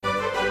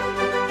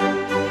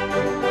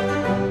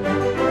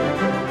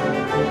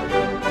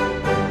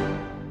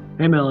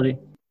Hey, Melody.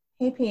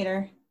 Hey,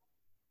 Peter.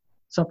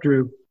 What's up,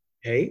 Drew?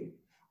 Hey,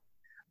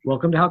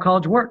 Welcome to How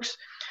College Works.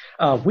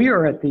 We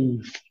are at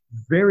the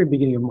very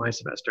beginning of my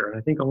semester, and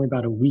I think only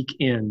about a week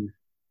in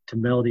to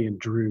Melody and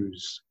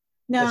Drew's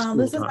No, school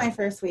this is my time.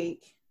 first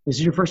week. This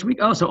is your first week?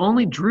 Oh, so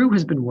only Drew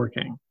has been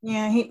working.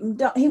 Yeah,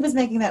 he was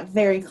making that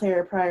very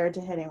clear prior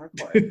to hitting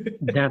record.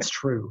 That's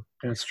true.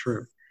 That's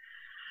true.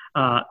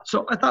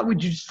 So I thought we'd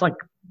do just like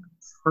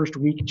first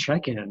week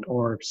check-in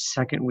or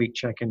second week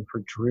check-in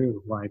for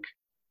Drew. Like,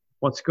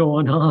 what's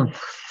going on?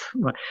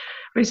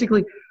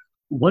 Basically,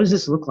 what does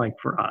this look like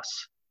for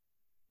us?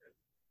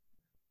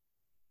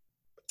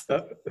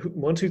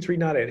 one, two, three,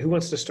 not it. Who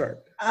wants to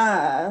start?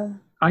 Uh,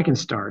 I can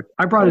start.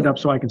 I brought it up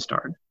so I can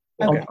start.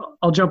 Okay.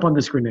 I'll jump on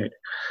this grenade.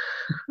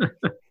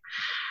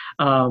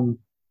 um,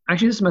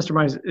 Actually, this semester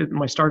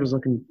my start is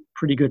looking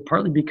pretty good,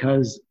 partly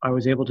because I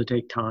was able to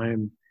take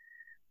time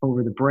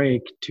over the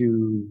break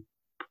to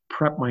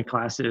prep my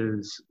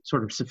classes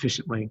sort of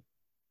sufficiently,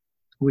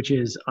 which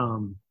is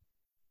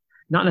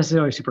not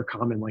necessarily super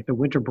common. Like the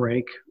winter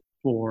break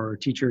for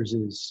teachers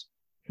is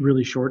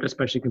really short,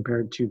 especially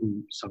compared to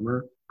the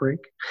summer break,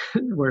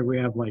 where we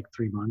have like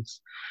 3 months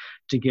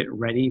to get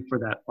ready for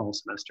that fall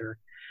semester.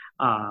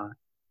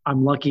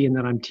 I'm lucky in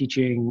that I'm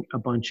teaching a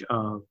bunch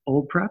of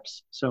old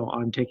preps. So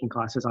I'm taking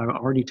classes I've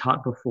already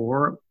taught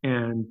before,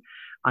 and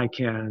I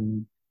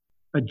can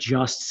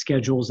adjust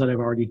schedules that I've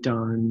already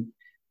done,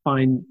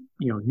 find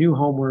new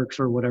homeworks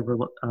or whatever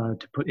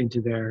to put into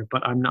there.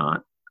 But I'm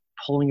not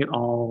pulling it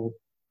all,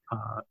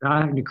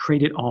 not having to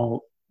create it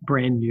all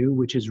brand new,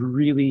 which is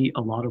really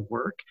a lot of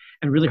work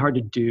and really hard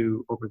to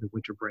do over the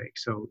winter break.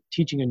 So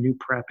teaching a new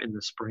prep in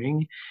the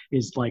spring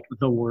is like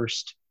the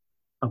worst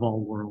of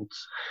all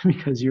worlds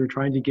because you're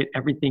trying to get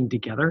everything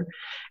together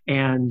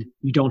and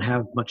you don't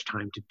have much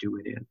time to do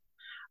it in.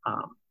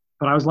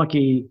 But I was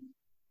lucky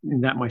in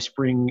that my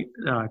spring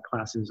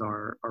classes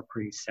are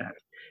pretty set.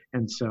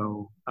 And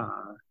so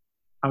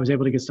I was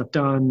able to get stuff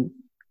done,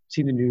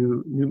 see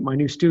my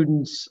new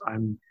students.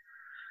 I'm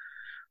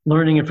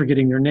learning and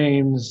forgetting their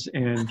names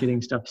and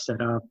getting stuff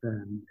set up.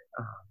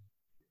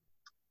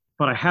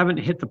 But I haven't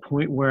hit the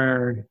point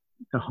where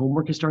the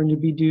homework is starting to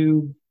be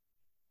due.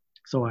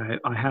 So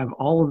I have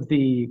all of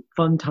the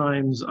fun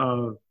times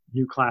of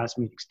new class,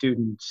 meeting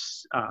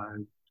students,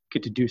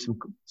 get to do some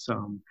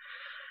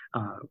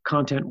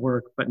content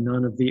work, but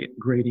none of the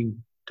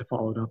grading to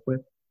follow it up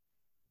with.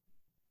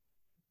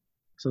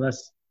 So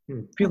that's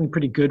feeling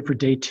pretty good for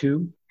day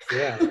 2.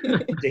 Yeah,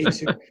 day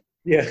 2.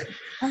 Yeah,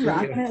 I'm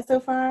rocking it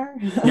so far.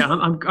 Yeah,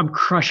 I'm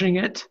crushing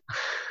it.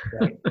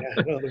 right.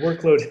 Yeah, no, the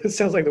workload. It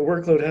sounds like the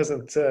workload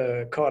hasn't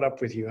caught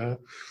up with you, huh?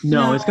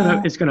 No,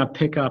 No. it's gonna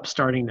pick up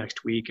starting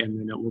next week, and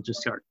then it will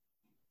just start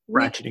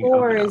Week ratcheting up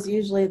 4 and up. is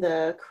usually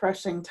the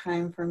crushing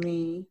time for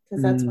me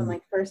because that's when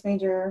like first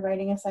major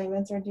writing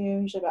assignments are due,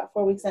 usually about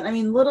 4 weeks in. I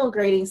mean, little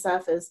grading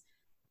stuff is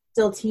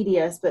still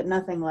tedious, but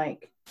nothing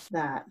like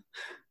that.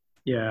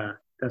 Yeah,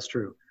 that's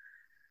true.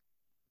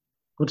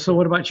 So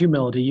what about you,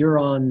 Melody? You're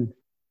on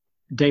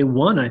day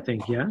 1, I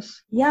think,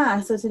 yes?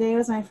 Yeah, so today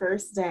was my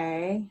first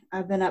day.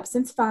 I've been up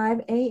since 5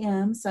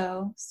 a.m.,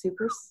 so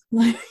super.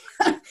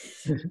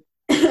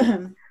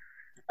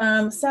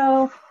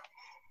 So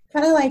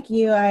kind of like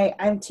you,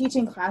 I'm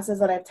teaching classes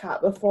that I've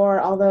taught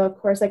before, although of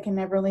course I can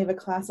never leave a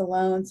class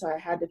alone, so I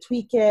had to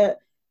tweak it.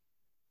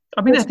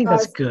 I mean, I Which think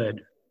that's caused,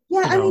 good.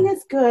 yeah, You I mean, know,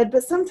 it's good,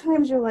 but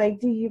sometimes you're like,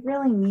 do you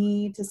really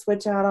need to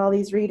switch out all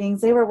these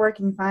readings? They were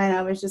working fine.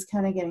 I was just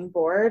kind of getting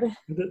bored.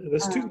 The Um,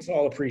 students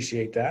all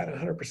appreciate that,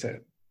 100%.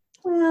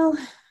 well,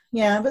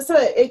 yeah, but so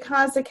it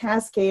caused a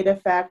cascade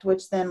effect,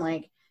 which then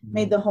like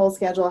made the whole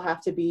schedule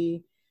have to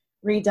be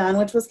redone,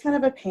 which was kind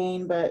of a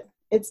pain, but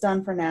it's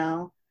done for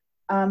now.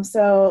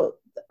 So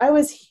I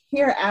was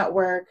here at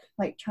work,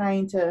 like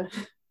trying to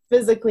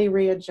physically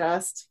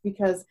readjust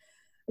because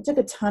I took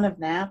a ton of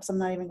naps. I'm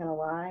not even going to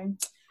lie.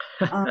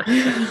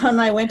 On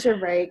my winter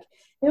break.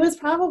 It was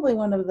probably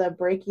one of the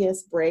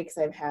breakiest breaks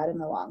I've had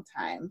in a long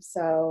time.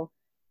 So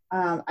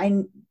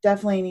I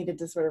definitely needed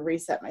to sort of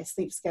reset my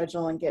sleep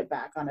schedule and get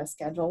back on a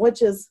schedule,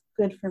 which is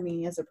good for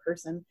me as a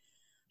person.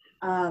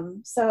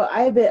 So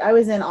I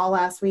was in all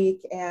last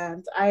week,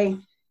 and I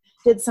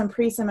did some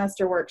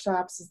pre-semester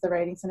workshops as the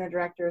Writing Center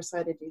director, so I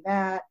had to do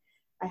that.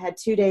 I had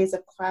 2 days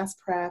of class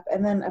prep,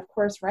 and then of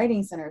course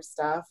Writing Center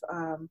stuff.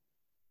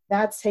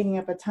 That's taking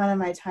up a ton of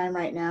my time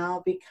right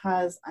now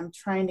because I'm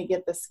trying to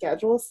get the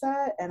schedule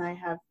set, and I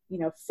have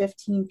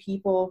 15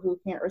 people who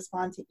can't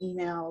respond to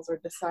emails or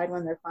decide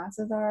when their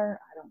classes are.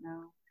 I don't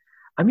know.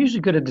 I'm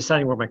usually good at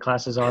deciding where my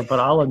classes are, but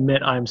I'll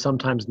admit I'm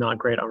sometimes not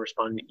great on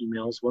responding to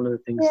emails. One of the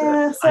things that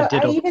Yeah, I so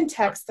did I over, even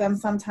text them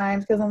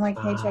sometimes because I'm like,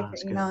 hey, check your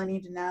that's email. good. I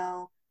need to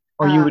know.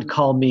 Or you would Um,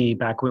 call me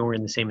back when we were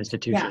in the same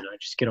institution. yeah, I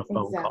just get a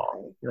phone call.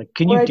 exactly. You're like,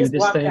 can Or you I do just this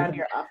walked out of thing?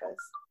 your office.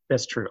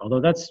 That's true. Although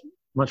that's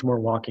much more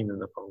walking than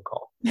the phone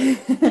call.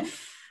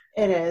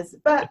 It is.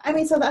 But I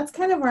mean, so that's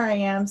kind of where I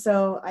am.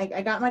 So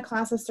I got my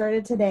classes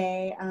started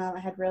today. I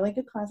had really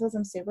good classes.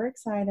 I'm super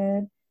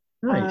excited.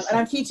 Nice. And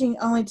I'm teaching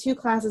only 2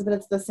 classes, but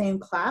it's the same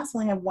class. I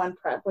only have 1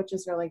 prep, which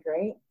is really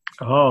great.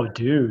 Oh,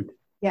 dude.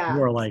 Yeah.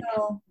 You are like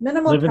so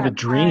minimal living the prep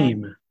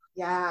dream. time.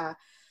 Yeah.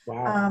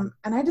 Wow.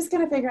 And I just got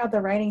to figure out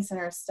the writing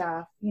center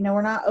stuff.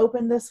 We're not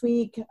open this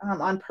week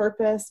on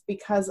purpose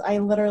because I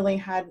literally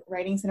had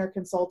writing center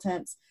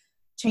consultants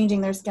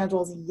changing their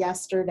schedules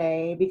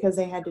yesterday because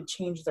they had to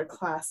change their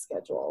class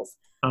schedules.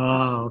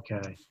 Oh,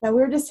 okay. So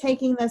we're just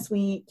taking this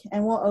week,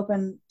 and we'll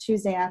open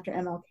Tuesday after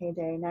MLK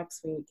Day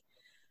next week.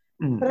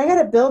 But I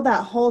got to build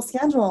that whole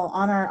schedule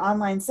on our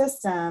online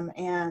system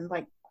and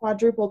like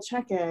quadruple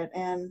check it.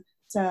 And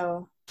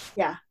so,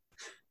 yeah,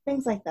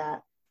 things like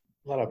that.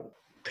 A lot of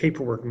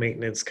paperwork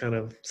maintenance kind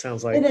of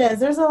sounds like. It is.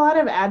 There's a lot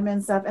of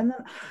admin stuff. And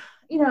then,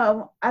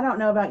 I don't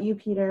know about you,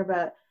 Peter,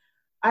 but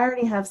I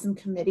already have some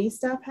committee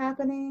stuff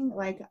happening.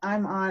 Like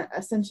I'm on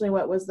essentially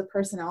what was the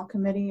personnel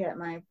committee at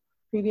my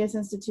previous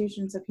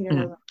institution. So Peter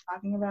knows what I'm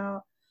talking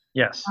about.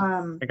 Yes,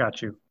 I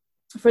got you.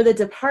 For the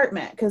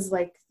department, because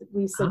like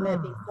we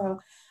submit these. So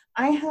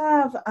I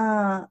have,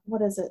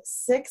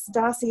 6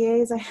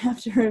 dossiers I have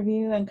to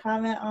review and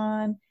comment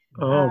on.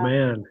 Oh,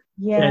 man.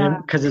 Yeah.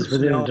 Because it's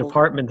within the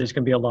department, there's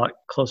going to be a lot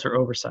closer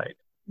oversight.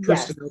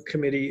 Personnel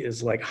committee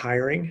is like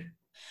hiring?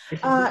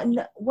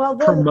 Well,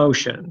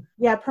 promotion.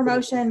 Yeah,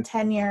 promotion,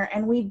 tenure,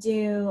 and we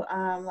do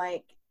I'm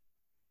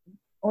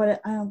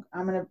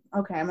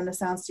gonna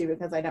sound stupid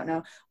because I don't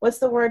know. What's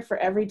the word for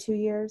every 2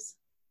 years?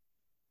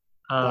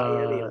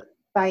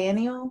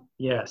 Biennial?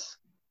 Yes.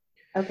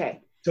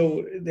 Okay.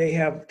 So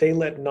they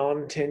let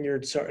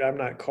non-tenured, sorry, I'm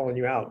not calling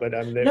you out, but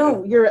I'm there.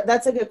 No,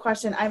 that's a good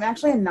question. I'm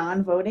actually a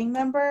non-voting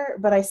member,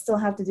 but I still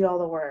have to do all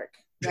the work.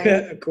 Right?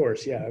 Of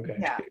course. Yeah. Okay.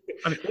 Yeah.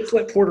 Let's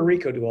let Puerto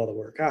Rico do all the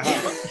work.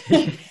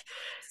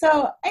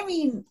 So, I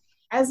mean,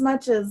 as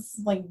much as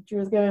like Drew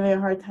was giving me a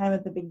hard time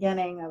at the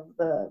beginning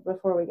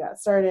before we got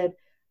started,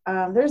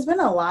 there's been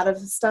a lot of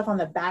stuff on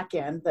the back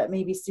end that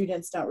maybe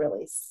students don't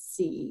really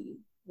see,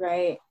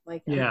 right?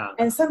 Like, yeah.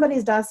 And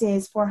somebody's dossier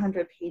is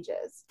 400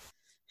 pages.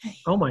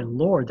 Oh my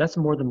Lord, that's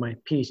more than my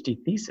PhD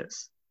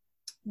thesis.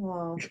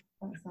 Well,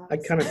 I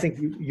kind of think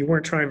you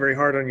weren't trying very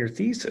hard on your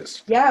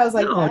thesis. Yeah, I was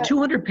like, no,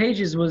 200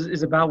 pages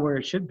is about where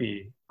it should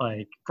be,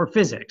 like for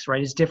physics,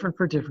 right? It's different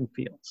for different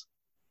fields,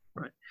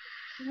 right?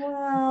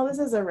 Well, this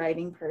is a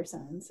writing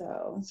person,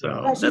 so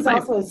but she's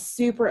also a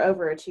super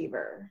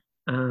overachiever.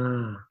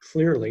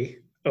 Clearly.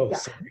 Oh, yeah.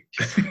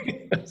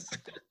 Sorry.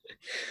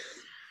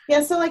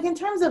 Yeah, so like in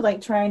terms of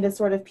like trying to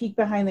sort of peek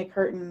behind the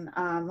curtain,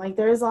 like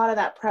there is a lot of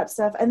that prep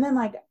stuff, and then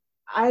like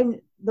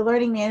the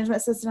learning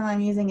management system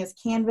I'm using is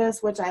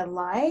Canvas, which I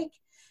like,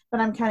 but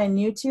I'm kind of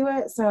new to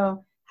it,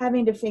 so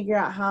having to figure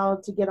out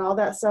how to get all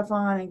that stuff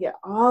on and get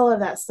all of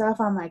that stuff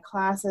on my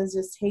classes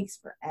just takes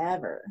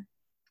forever.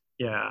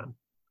 Yeah.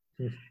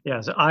 Yeah,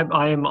 so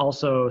I am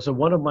also, so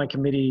one of my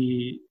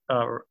committee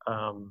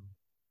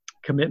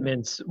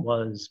commitments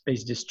was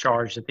basically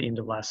discharged at the end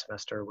of last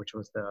semester, which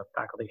was the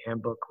faculty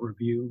handbook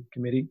review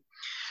committee.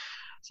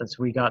 Since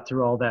we got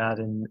through all that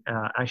and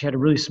actually had a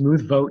really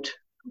smooth vote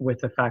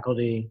with the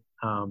faculty,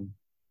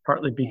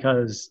 partly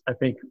because I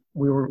think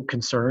we were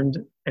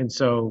concerned. And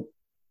so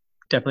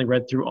definitely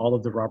read through all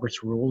of the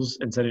Roberts rules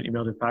and sent an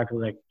email to the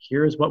faculty like,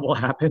 here's what will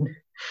happen.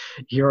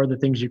 Here are the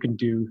things you can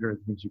do. Here are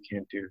the things you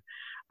can't do.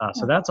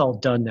 So that's all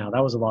done now.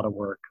 That was a lot of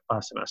work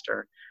last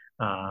semester.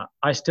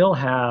 I still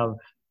have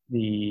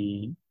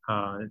the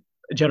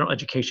general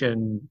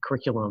education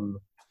curriculum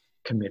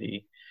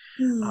committee.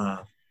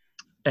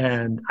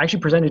 And I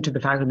actually presented to the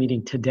faculty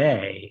meeting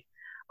today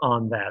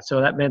on that.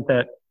 So that meant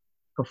that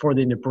before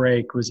the end of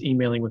break was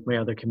emailing with my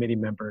other committee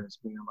members,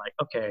 being like,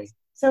 okay.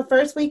 So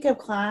first week of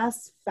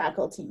class,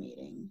 faculty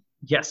meeting.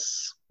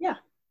 Yes. Yeah,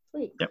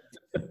 sweet. Yep.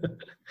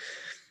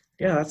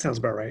 Yeah, that sounds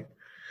about right.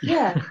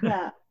 Yeah,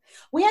 yeah.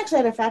 We actually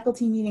had a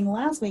faculty meeting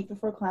last week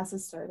before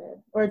classes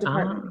started, or a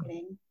department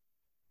meeting.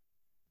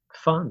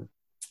 Fun.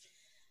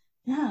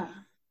 Yeah.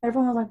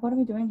 Everyone was like, what are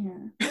we doing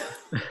here?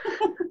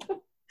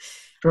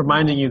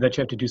 Reminding you that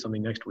you have to do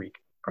something next week.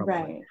 Probably.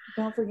 Right.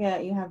 Don't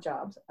forget you have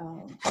jobs.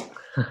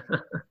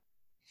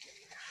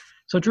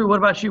 So Drew, what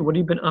about you? What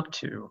have you been up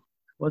to?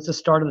 What's the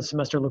start of the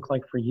semester look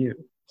like for you?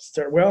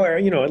 Well,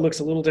 it looks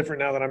a little different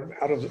now that I'm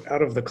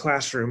out of the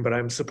classroom, but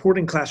I'm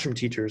supporting classroom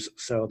teachers,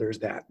 so there's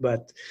that.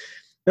 But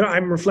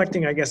I'm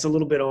reflecting, I guess, a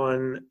little bit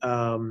on.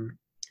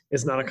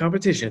 It's not a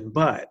competition,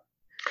 but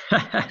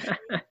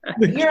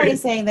you're already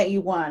saying that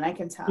you won. I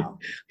can tell.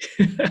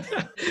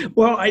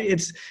 Well,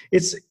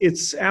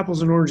 it's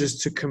apples and oranges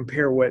to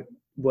compare what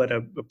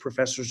a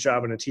professor's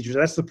job and a teacher's.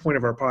 That's the point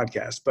of our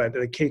podcast. But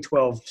the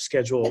K-12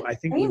 schedule, I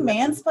think. Are you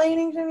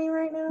mansplaining to me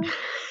right now?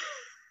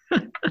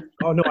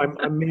 Oh no,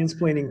 I'm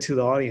mansplaining to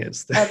the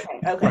audience. Okay,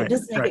 right,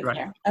 just make it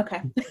clear.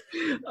 Okay.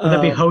 Would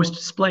that be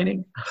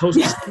host-splaining?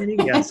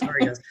 Host-splaining? Yeah,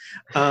 sorry guys.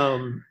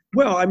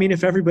 Well, I mean,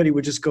 if everybody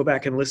would just go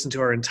back and listen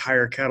to our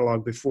entire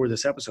catalog before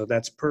this episode,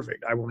 that's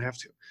perfect. I won't have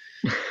to.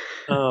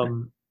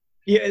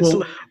 Yeah, it's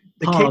we'll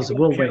pause.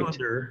 We'll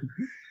calendar.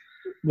 Wait.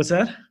 What's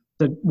that?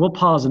 We'll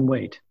pause and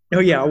wait. Oh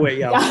yeah, I'll wait.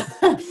 Yeah.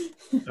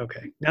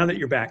 Okay. Now that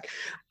you're back.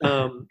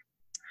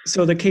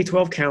 So the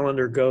K-12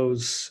 calendar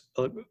goes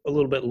a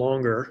little bit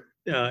longer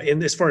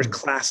in as far as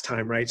class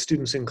time, right?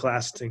 Students in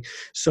class thing.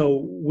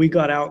 So we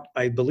got out,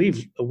 I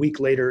believe, a week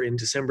later in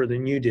December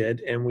than you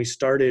did, and we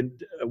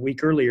started a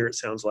week earlier, it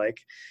sounds like.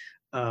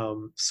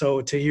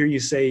 So to hear you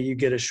say you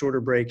get a shorter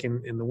break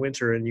in the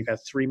winter and you got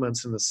 3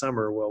 months in the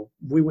summer, well,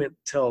 we went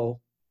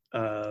till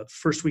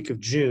first week of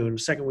June.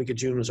 Second week of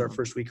June was our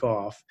first week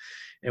off,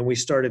 and we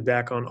started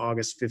back on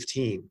August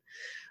 15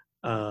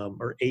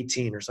 or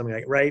 18 or something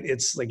like, right?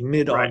 It's like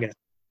mid-August. Right.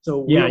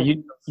 So Yeah,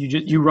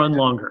 you run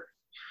longer.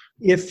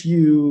 if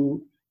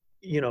you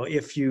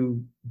if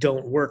you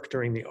don't work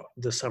during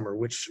the summer,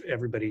 which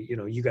everybody,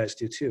 you guys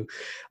do too,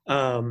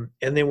 and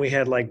then we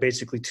had like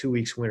basically 2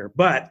 weeks winter.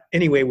 But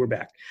anyway, we're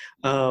back,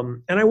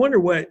 and I wonder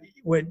what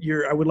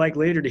I would like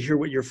later to hear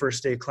what your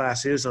first day of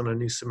class is on a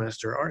new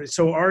semester.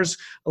 So ours,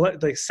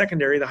 like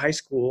secondary, the high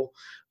school,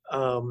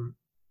 even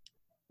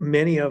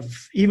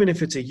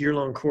if it's a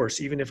year-long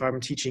course, even if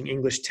I'm teaching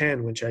English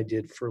 10, which I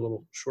did for a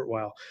little short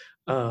while,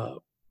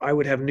 I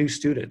would have new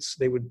students.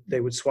 They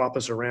would swap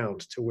us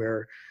around to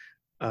where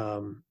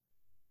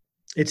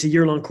it's a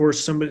year-long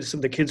course. Some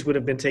of the kids would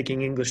have been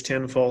taking English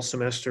 10 fall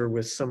semester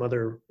with some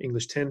other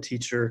English 10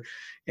 teacher,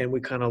 and we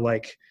kind of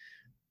like,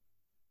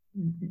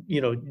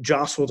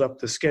 jostled up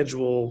the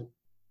schedule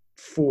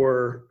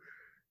for.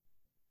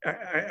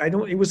 I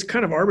don't. It was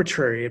kind of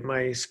arbitrary at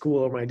my school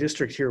or my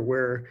district here,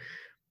 where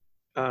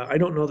I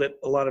don't know that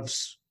a lot of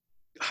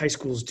high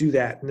schools do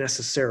that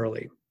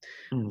necessarily.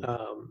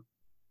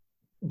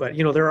 But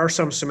there are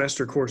some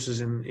semester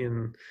courses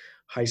in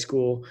high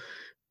school,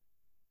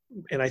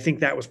 and I think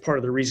that was part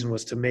of the reason,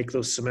 was to make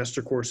those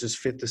semester courses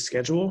fit the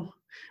schedule.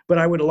 But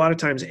I would a lot of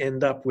times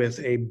end up with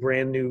a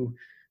brand new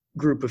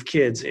group of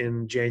kids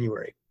in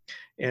January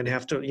and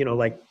have to,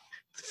 like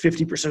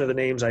 50% of the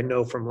names I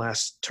know from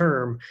last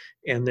term,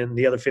 and then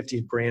the other 50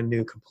 is brand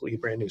new, completely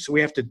brand new. So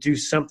we have to do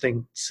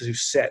something to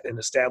set and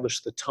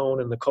establish the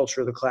tone and the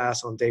culture of the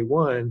class on day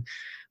one,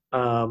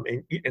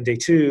 and day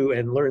two,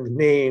 and learn the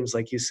names,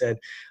 like you said.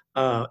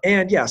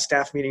 And yeah,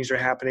 staff meetings are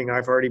happening.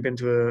 I've already been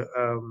to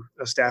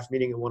a staff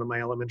meeting at one of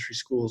my elementary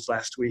schools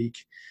last week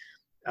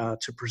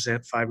to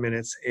present 5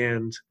 minutes.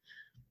 And,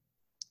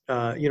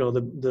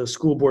 the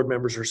school board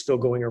members are still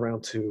going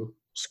around to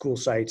school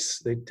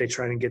sites. They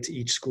try and get to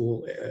each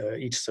school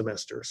each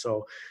semester.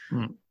 So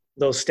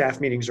those staff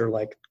meetings are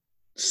like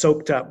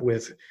soaked up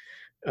with,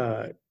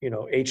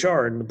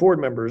 HR and the board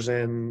members.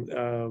 And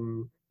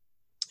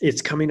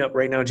it's coming up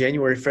right now.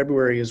 January,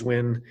 February is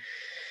when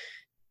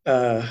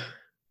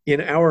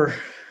in our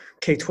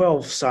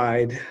K-12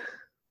 side,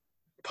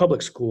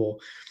 public school,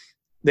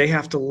 they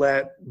have to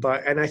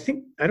and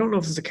I don't know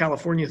if it's a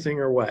California thing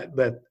or what,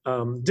 but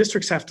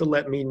districts have to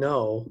let me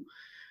know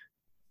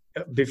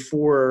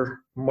before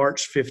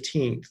March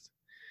 15th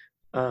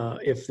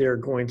if they're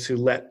going to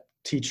let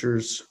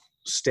teachers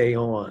stay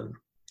on.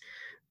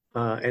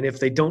 And if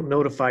they don't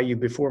notify you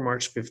before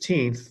March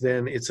 15th,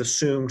 then it's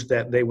assumed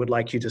that they would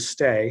like you to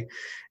stay.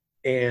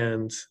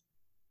 And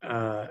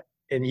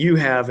you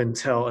have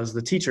until, as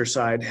the teacher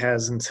side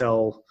has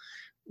until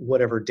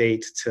whatever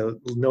date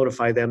to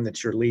notify them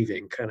that you're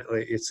leaving. Kind of,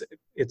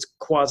 it's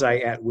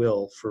quasi at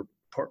will for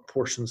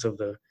portions of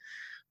the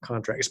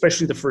contract,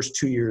 especially the first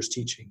 2 years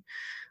teaching.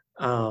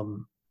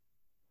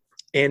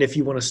 And if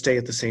you want to stay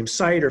at the same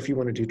site, or if you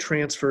want to do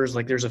transfers,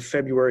 like there's a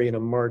February and a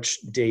March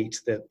date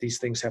that these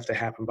things have to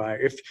happen by.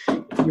 If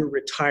you're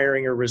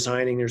retiring or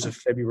resigning, there's a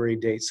February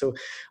date. So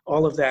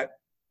all of that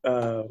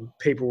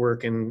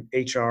paperwork and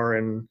HR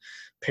and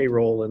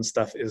payroll and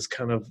stuff is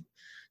kind of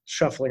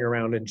shuffling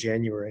around in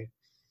January.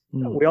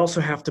 We also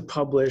have to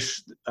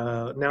publish,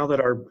 now that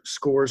our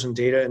scores and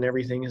data and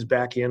everything is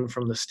back in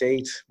from the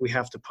state, we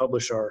have to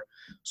publish our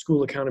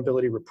school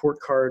accountability report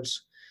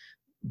cards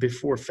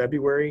before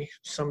February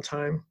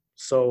sometime.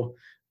 So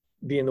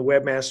being the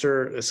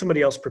webmaster, if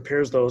somebody else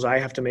prepares those, I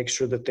have to make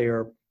sure that they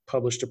are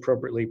published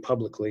appropriately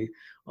publicly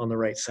on the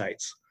right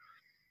sites.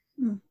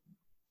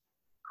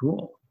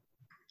 Cool.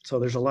 So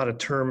there's a lot of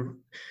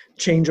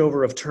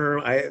changeover of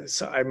term.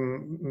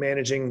 I'm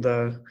managing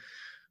the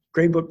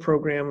gradebook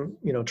program,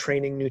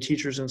 training new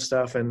teachers and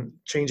stuff, and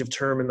change of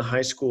term in the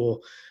high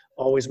school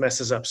always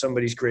messes up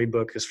somebody's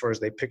gradebook as far as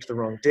they picked the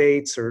wrong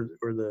dates, or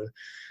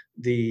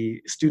the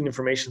student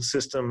information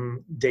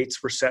system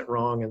dates were set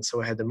wrong. And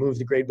so I had to move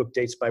the gradebook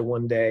dates by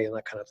 1 day and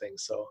that kind of thing.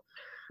 So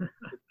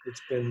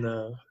it's been,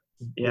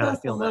 I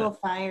feel little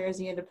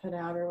fires you had to put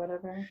out or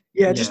whatever.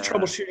 Yeah, just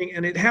troubleshooting.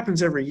 And it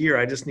happens every year.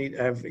 I just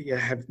have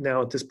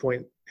now at this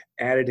point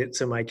added it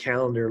to my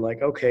calendar.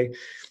 Like, okay,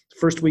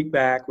 first week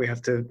back, we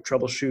have to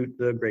troubleshoot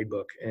the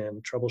gradebook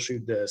and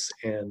troubleshoot this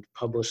and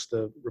publish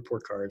the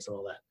report cards and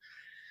all that.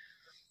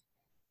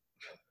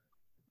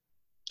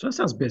 So that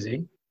sounds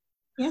busy.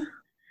 Yeah.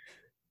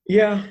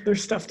 Yeah,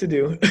 there's stuff to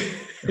do.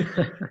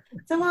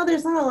 So while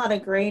there's not a lot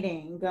of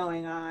grading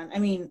going on, I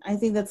mean, I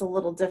think that's a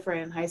little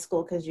different in high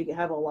school because you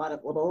have a lot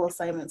of little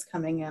assignments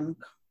coming in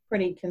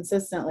pretty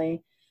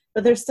consistently,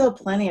 but there's still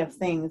plenty of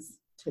things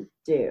to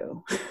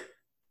do.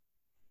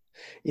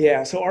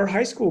 Yeah, so our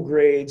high school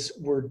grades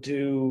were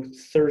due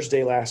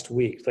Thursday last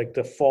week, like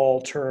the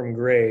fall term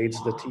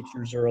grades. The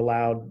teachers are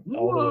allowed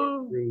all the way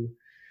Whoa. through.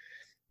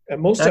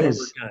 And most That of them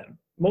is are done.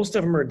 Most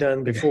of them are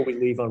done before we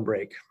leave on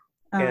break.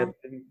 And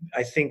Oh,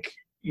 I think,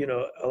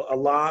 a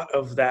lot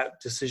of that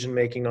decision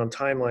making on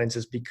timelines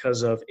is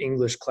because of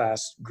English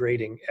class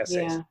grading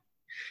essays. yeah.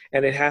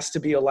 And it has to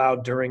be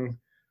allowed during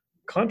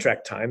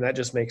contract time. That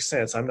just makes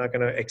sense. I'm not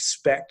going to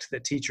expect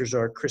that teachers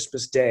are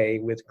Christmas Day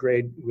with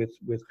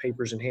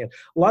papers in hand.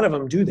 A lot of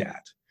them do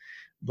that,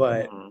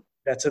 but Mhm.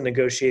 that's a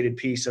negotiated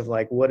piece of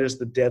like, what is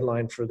the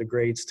deadline for the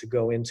grades to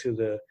go into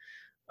the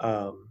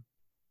um,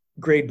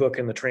 grade book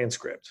and the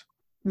transcript,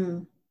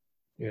 Hmm.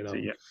 you So know?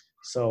 yeah.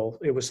 So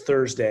it was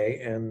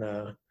Thursday, and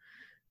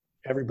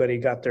everybody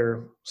got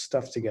their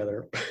stuff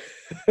together.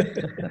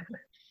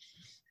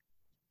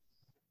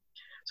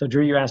 So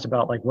Drew, you asked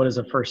about like what does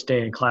a first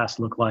day in class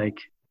look like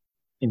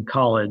in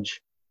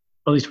college,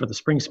 at least for the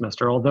spring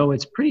semester. Although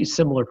it's pretty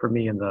similar for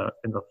me in the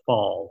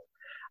fall.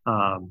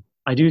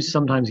 I do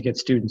sometimes get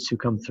students who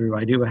come through.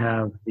 I do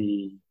have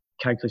the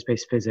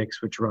calculus-based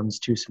physics, which runs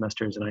 2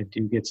 semesters, and I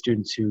do get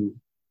students who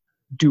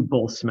do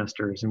both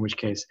semesters. In which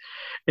case,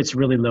 it's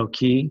really low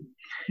key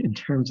in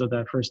terms of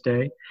that first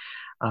day.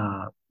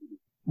 Uh,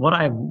 what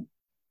I've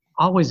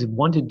always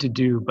wanted to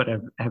do, but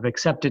have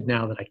accepted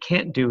now that I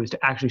can't do, is to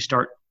actually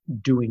start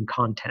doing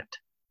content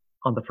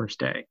on the first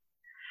day.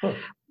 Huh.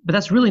 But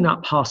that's really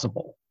not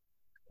possible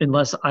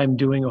unless I'm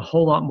doing a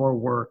whole lot more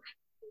work,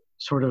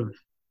 sort of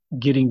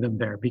getting them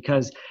there.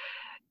 Because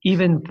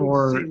even Would you say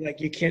for, like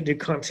you can't do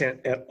content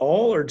at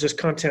all, or just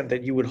content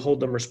that you would hold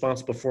them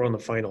responsible for on the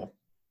final?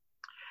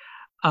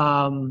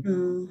 um,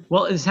 Hmm.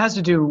 well, this has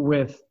to do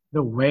with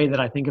the way that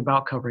I think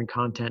about covering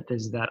content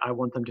is that I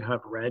want them to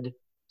have read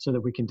so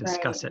that we can Right.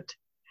 discuss it.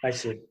 I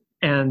see.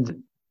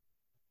 And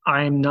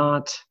I'm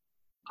not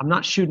I'm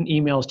not shooting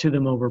emails to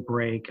them over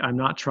break. I'm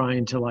not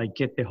trying to like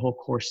get the whole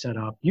course set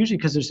up. Usually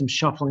because there's some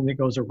shuffling that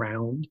goes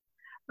around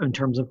in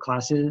terms of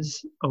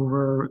classes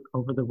over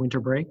the winter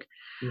break.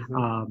 Hmm.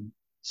 Um,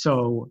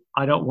 so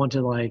I don't want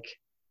to like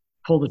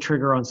pull the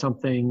trigger on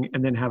something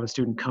and then have a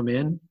student come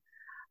in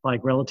like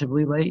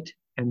relatively late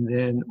uh,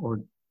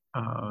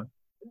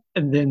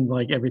 and then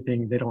like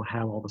everything they don't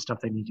have all the stuff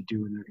they need to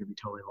do and they're going to be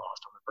totally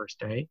lost on the first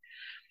day.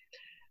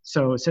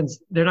 So since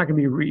they're not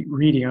going to be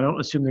reading, I don't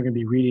assume they're going to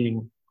be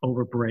reading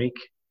over break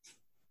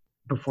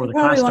before They the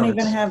class probably won't even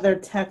starts. have their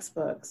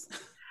textbooks.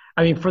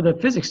 I mean, for the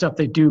physics stuff,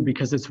 they do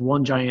because it's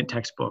one giant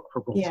textbook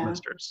for both Yeah.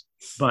 semesters.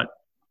 But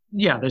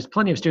yeah, there's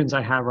plenty of students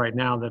I have right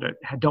now that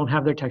don't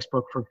have their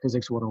textbook for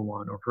Physics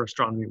 101 or for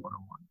Astronomy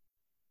 101.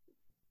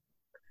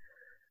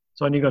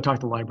 So I need to go talk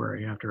to the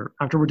library after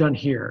we're done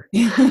here.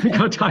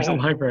 Go talk to the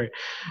library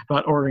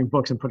about ordering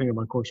books and putting them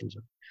on courses.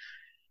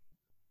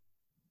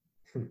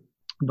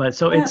 But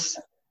so Yeah, it's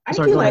I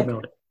sorry. do Go ahead, like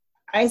Melody.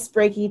 ice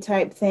breaky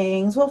type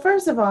things. Well,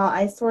 first of all,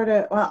 I sort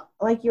of, well,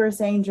 like you were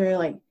saying, Drew,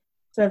 like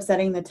sort of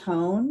setting the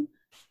tone.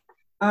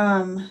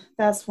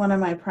 That's one of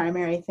my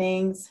primary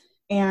things.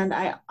 And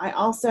I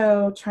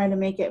also try to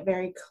make it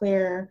very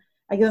clear.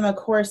 I give them a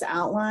course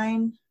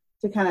outline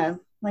to kind of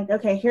like,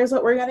 okay, here's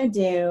what we're going to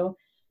do.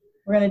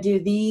 We're going to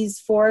do these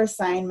 4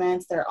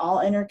 assignments. They're all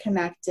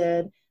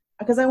interconnected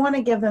because I want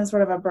to give them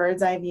sort of a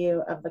bird's eye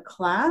view of the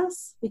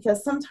class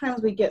because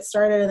sometimes we get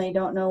started and they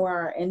don't know where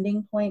our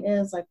ending point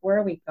is. Like, where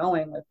are we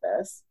going with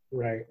this?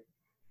 Right.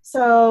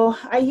 So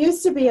I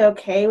used to be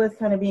okay with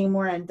kind of being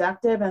more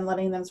inductive and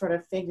letting them sort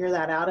of figure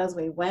that out as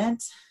we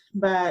went.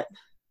 But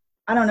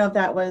I don't know if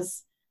that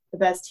was the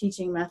best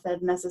teaching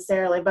method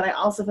necessarily, but I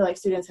also feel like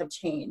students have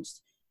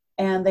changed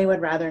and they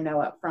would rather know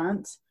up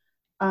front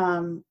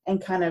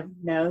and kind of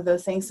know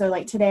those things. So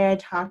like today I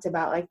talked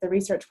about like the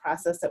research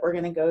process that we're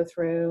going to go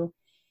through.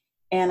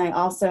 And I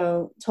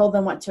also told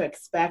them what to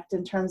expect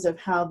in terms of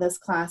how this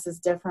class is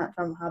different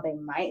from how they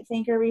might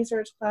think a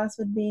research class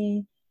would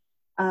be.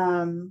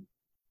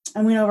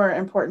 And we know over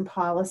important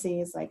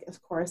policies, like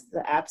of course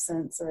the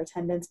absence or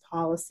attendance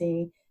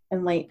policy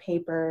and late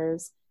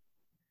papers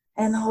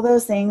and all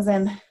those things.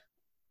 And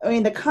I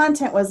mean, the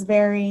content was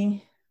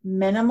very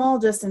minimal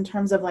just in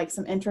terms of like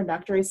some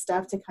introductory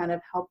stuff to kind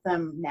of help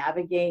them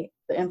navigate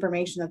the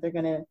information that they're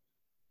going to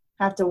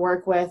have to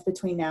work with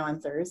between now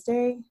and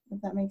Thursday,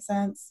 if that makes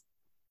sense.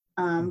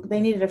 But they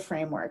needed a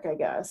framework, I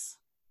guess.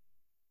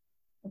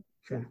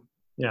 Sure.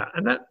 Yeah,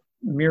 and that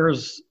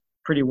mirrors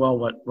pretty well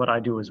what I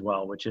do as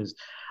well, which is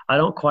I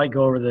don't quite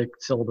go over the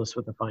syllabus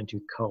with a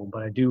fine-tooth comb,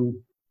 but I do,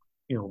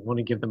 want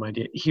to give them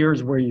idea.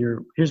 Here's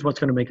what's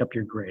going to make up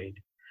your grade.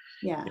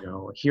 Yeah.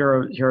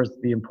 Here's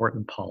the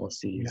important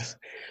policies. Yes.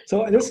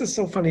 So this is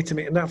so funny to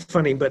me, not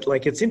funny, but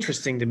like it's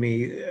interesting to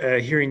me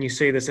hearing you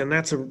say this, and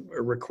that's a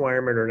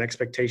requirement or an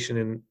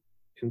expectation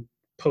in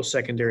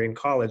post-secondary and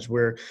college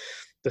where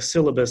the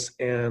syllabus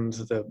and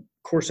the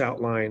course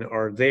outline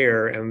are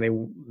there, and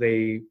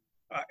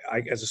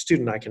I as a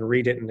student I can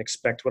read it and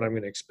expect what I'm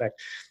going to expect.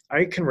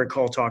 I can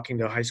recall talking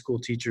to high school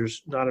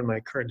teachers, not in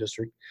my current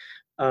district,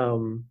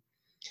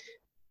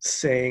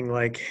 saying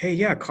like, hey,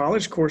 yeah,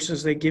 college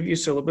courses, they give you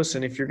syllabus,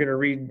 and if you're going to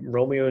read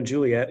Romeo and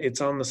Juliet,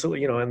 it's on the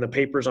syllabus, and the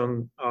paper's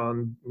on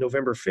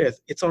November 5th,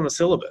 it's on the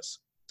syllabus.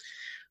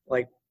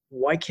 Like,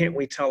 why can't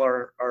we tell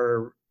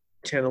our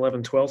 10,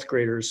 11, 12th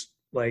graders,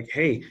 like,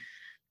 hey,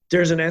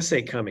 there's an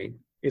essay coming,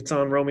 it's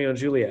on Romeo and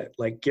Juliet,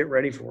 like, get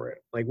ready for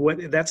it. Like,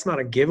 what? That's not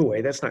a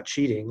giveaway, that's not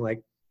cheating.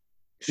 Like,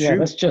 Yeah, shoot.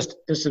 that's just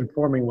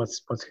informing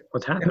what's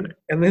happening.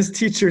 And this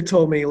teacher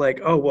told me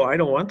like, oh, well, I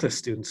don't want the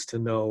students to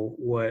know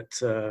what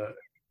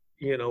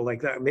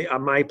like that.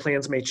 My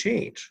plans may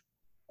change.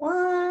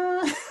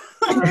 What?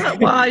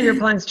 Why are your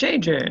plans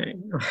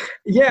changing?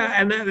 Yeah,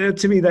 and that,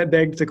 to me, that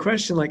begged the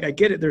question. Like, I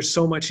get it. There's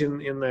so much in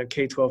the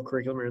K-12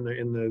 curriculum or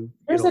in the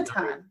There's a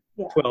ton.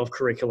 Yeah. 12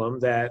 curriculum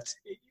that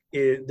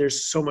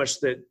there's so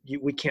much that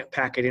we can't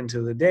pack it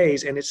into the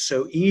days, and it's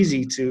so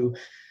easy to.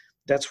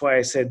 That's why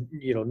I said,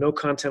 no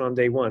content on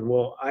day one.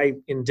 Well, I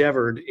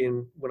endeavored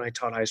when I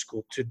taught high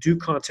school to do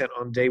content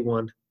on day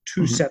one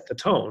to set the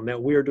tone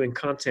that we are doing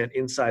content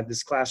inside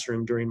this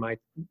classroom during my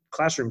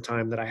classroom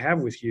time that I have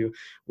with you.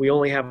 We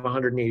only have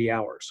 180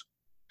 hours.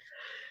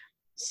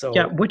 So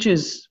yeah, which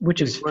is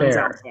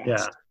fair.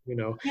 Yeah.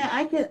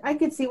 Yeah, I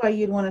could see why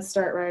you'd want to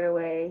start right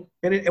away.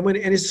 And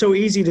it's so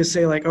easy to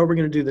say like, oh, we're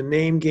going to do the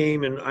name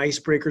game and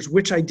icebreakers,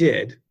 which I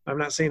did. I'm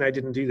not saying I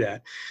didn't do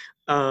that.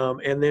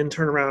 And then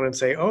turn around and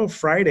say, oh,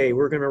 Friday,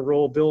 we're going to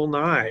roll Bill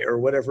Nye or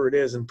whatever it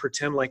is and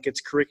pretend like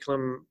it's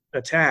curriculum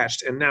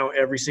attached. And now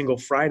every single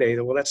Friday,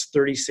 well, that's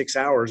 36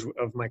 hours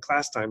of my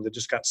class time that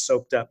just got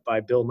soaked up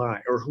by Bill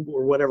Nye or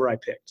whatever I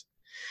picked.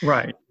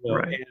 Right.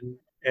 Right.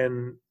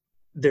 And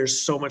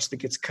there's so much that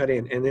gets cut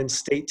in. And then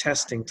state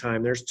testing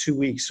time, there's 2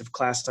 weeks of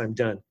class time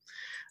done.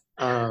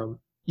 You know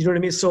what I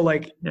mean? So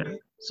like, yeah.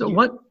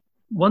 So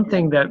one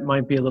thing that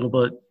might be a little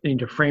bit, need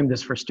to frame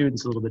this for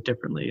students a little bit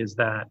differently is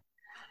that,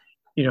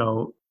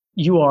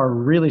 you are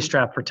really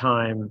strapped for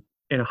time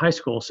in a high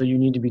school, so you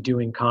need to be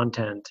doing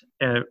content.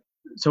 And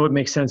so it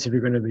makes sense if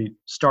you're going to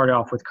start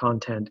off with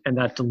content, and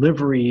that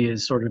delivery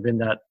is sort of in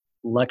that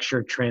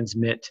lecture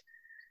transmit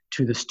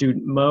to the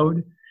student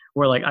mode,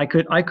 where like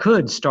I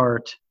could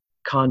start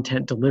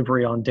content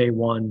delivery on day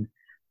one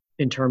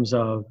in terms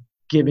of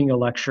giving a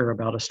lecture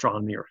about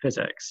astronomy or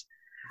physics.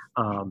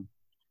 And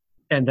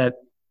that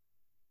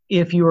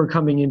if you are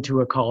coming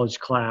into a college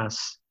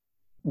class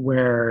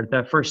where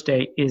that first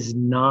day is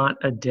not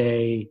a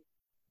day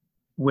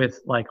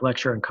with like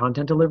lecture and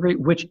content delivery,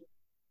 which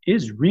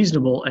is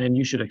reasonable and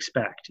you should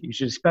expect. You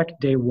should expect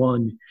day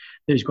one,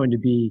 there's going to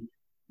be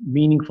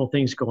meaningful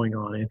things going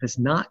on. And if it's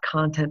not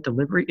content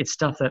delivery, it's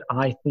stuff that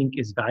I think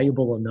is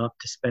valuable enough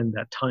to spend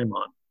that time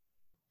on.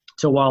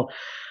 So while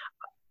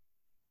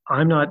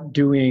I'm not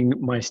doing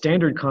my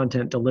standard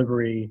content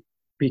delivery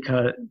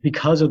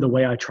because of the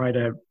way I try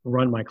to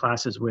run my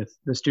classes with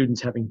the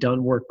students having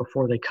done work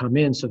before they come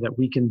in so that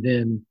we can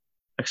then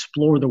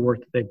explore the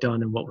work that they've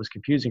done and what was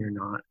confusing or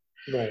not.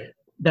 Right.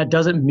 That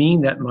doesn't mean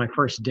that my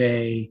first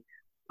day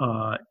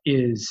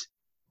is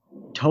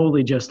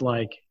totally just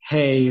like,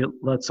 hey,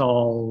 let's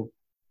all,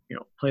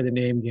 play the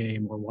name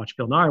game or watch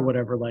Bill Nye or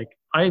whatever. Like,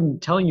 I'm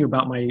telling you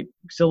about my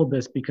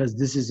syllabus because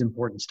this is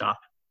important stuff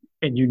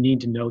and you need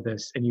to know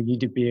this and you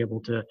need to be able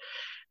to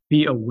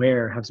be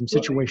aware, have some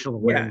situational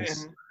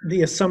awareness. Yeah, and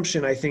the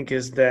assumption, I think,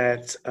 is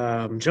that,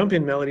 jump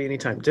in, Melody,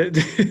 anytime. I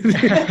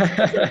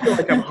feel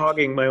like I'm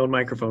hogging my own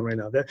microphone right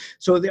now.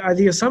 So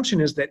the assumption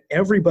is that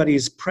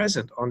everybody's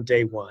present on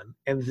day one,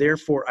 and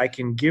therefore I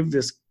can give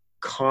this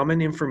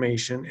common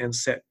information and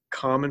set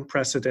common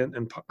precedent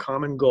and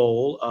common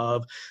goal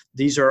of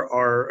these are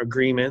our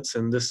agreements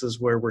and this is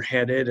where we're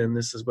headed and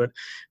this is what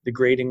the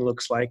grading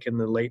looks like in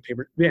the late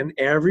paper. And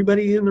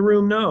everybody in the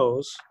room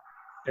knows.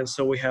 And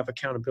so we have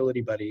accountability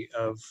buddy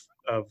of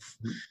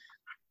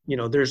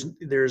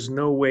there's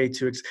no way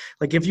to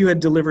like if you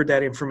had delivered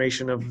that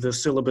information of the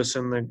syllabus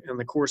and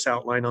the course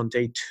outline on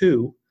day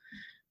two,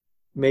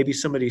 maybe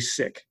somebody's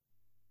sick.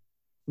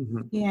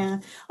 Mm-hmm. Yeah.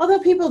 Although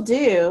people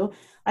do,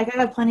 like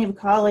I have plenty of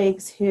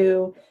colleagues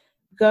who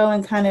go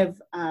and kind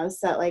of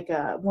set like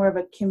a more of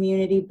a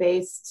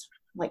community-based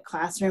like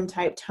classroom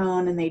type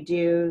tone, and they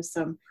do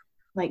some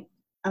like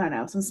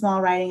some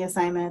small writing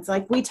assignments.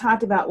 Like we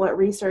talked about what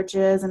research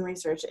is and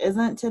research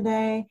isn't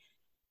today.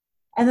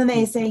 And then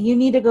they say, you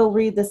need to go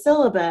read the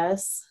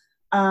syllabus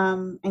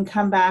and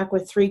come back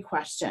with 3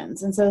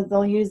 questions. And so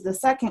they'll use the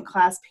second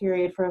class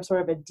period for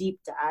sort of a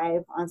deep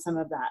dive on some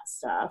of that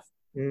stuff.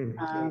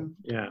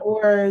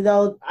 Or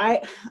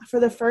for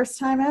the first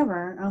time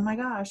ever, oh my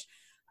gosh,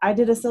 I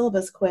did a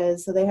syllabus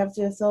quiz. So they have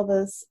to do a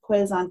syllabus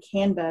quiz on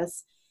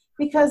Canvas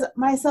because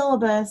my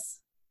syllabus,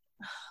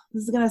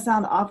 this is going to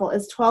sound awful,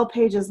 it's 12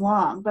 pages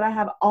long, but I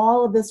have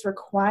all of this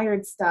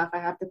required stuff I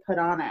have to put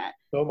on it.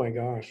 Oh my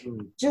gosh.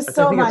 Just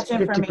so much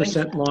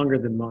information. 50% longer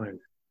than mine.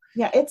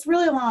 Yeah, it's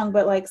really long,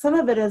 but like some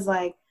of it is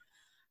like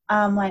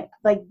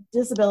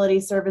disability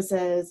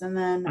services and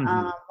then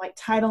like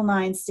Title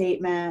IX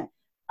statement.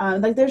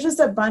 Like there's just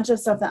a bunch of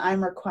stuff that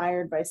I'm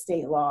required by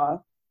state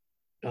law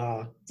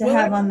to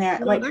have on there.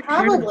 Like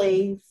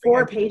probably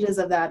 4 pages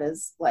of that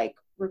is like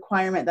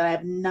requirement that I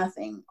have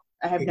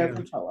no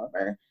control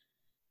over.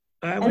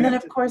 We And then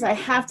have of course I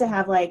have to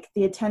have like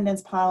the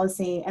attendance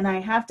policy, and I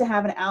have to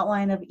have an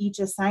outline of each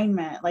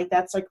assignment. Like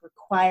that's like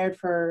required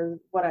for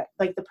what I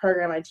like the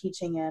program I'm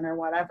teaching in or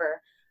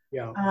whatever.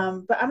 Yeah.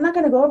 But I'm not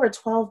going to go over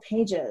 12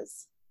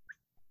 pages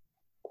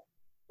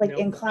like No.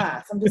 in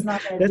class. I'm just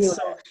not going to do it.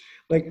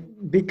 Like,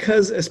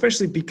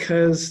 especially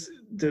because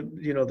the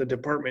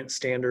department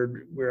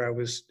standard where I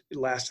was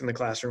last in the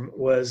classroom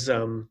was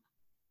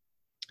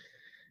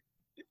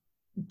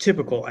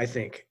typical, I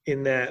think,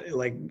 in that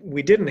like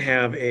we didn't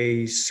have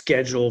a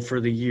schedule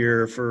for the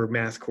year for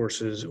math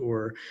courses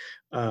or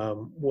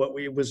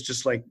it was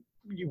just like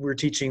we're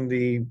teaching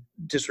the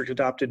district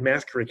adopted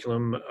math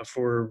curriculum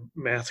for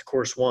math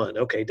course 1.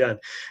 Okay, done.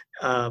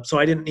 So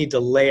I didn't need to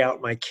lay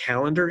out my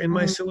calendar in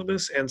my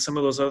syllabus and some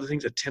of those other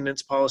things,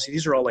 attendance policy.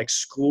 These are all like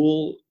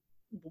school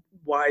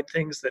wide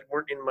things that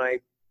weren't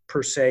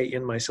per se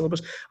in my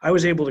syllabus. I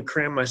was able to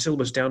cram my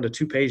syllabus down to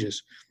 2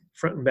 pages,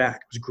 front and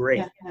back. It was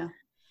great. Yeah.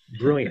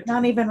 Brilliant.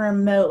 Not even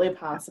remotely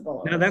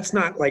possible. Now that's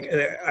not like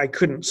I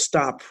couldn't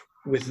stop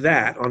with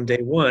that on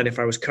day 1. If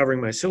I was covering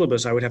my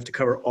syllabus, I would have to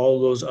cover all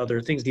those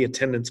other things, the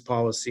attendance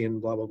policy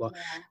and blah, blah, blah,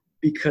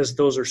 because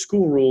those are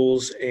school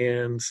rules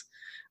and,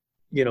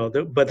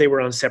 but they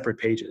were on separate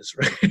pages,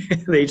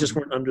 right? They just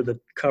weren't under the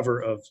cover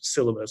of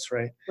syllabus,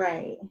 right?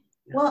 Right.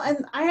 Yeah. Well,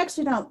 and I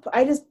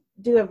just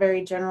do a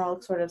very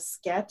general sort of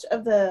sketch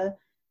of the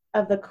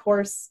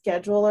course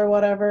schedule or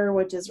whatever,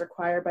 which is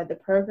required by the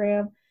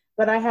program.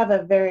 But I have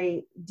a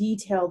very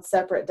detailed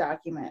separate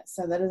document,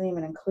 so that doesn't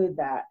even include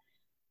that.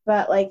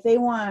 But like they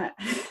want,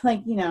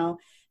 like, they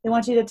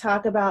want you to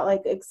talk about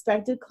like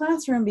expected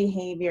classroom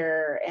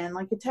behavior and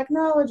like a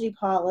technology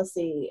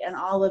policy and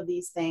all of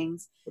these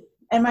things.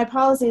 And my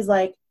policy is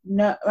like,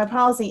 no, my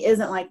policy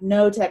isn't like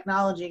no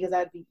technology, because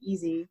that'd be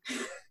easy.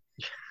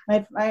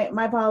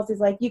 My policy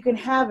is like, you can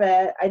have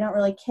it, I don't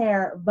really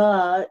care,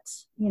 but,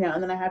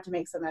 and then I have to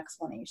make some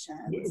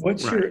explanations.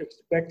 What's your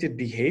expected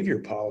behavior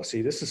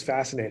policy? This is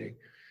fascinating.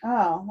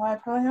 Oh, well, I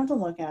probably have to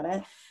look at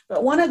it.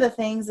 But one of the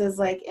things is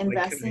like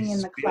investing in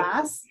the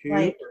class.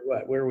 Like, or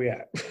what? Where are we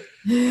at?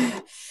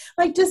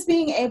 Like just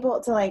being able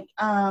to like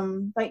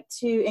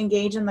to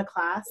engage in the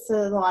class. So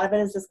a lot of it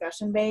is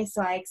discussion based.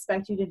 So I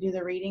expect you to do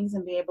the readings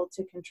and be able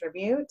to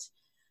contribute.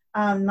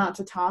 Not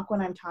to talk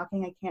when I'm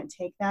talking. I can't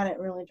take that. It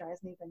really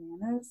drives me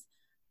bananas.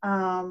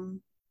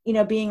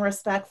 Being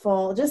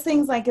respectful, just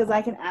things like, because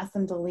I can ask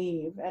them to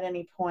leave at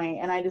any point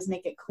and I just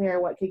make it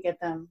clear what could get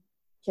them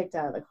kicked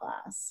out of the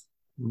class.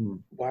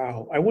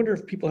 Wow. I wonder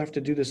if people have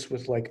to do this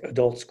with like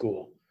adult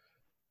school.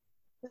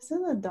 This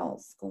is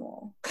adult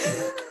school.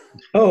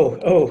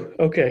 Oh,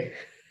 okay.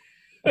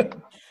 But,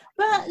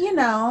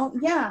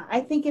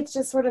 I think it's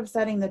just sort of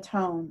setting the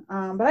tone.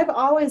 But I've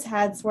always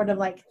had sort of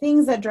like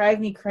things that drive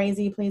me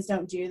crazy. Please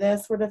don't do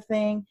this sort of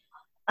thing.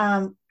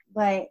 Don't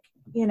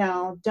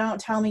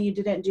tell me you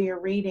didn't do your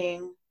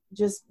reading.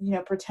 Just,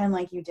 pretend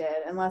like you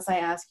did, unless I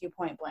ask you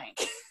point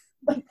blank.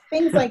 Like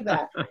things like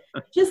that.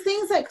 Just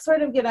things that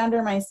sort of get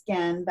under my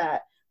skin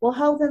that will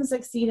help them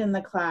succeed in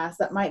the class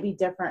that might be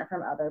different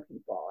from other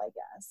people, I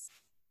guess.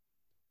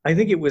 I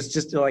think it was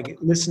just like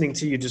listening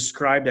to you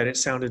describe that. It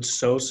sounded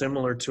so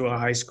similar to a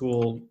high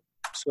school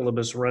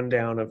syllabus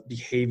rundown of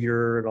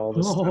behavior and all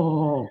this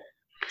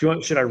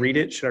stuff. Should I read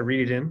it? Should I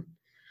read it in?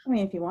 I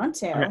mean, if you want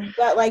to,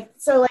 but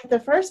so the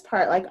first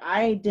part,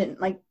 I didn't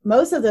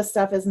most of this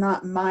stuff is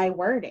not my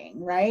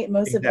wording, right?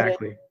 Most of it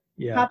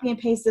is copy and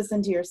paste this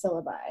into your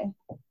syllabi.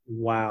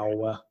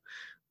 Wow.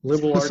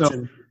 Liberal arts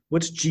and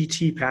what's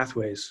GT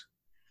pathways?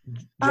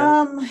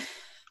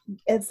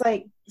 It's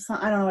like,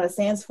 I don't know what it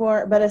stands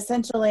for, but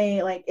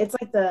essentially it's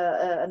like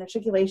an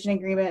articulation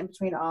agreement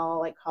between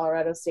all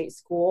Colorado state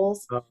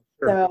schools. Oh,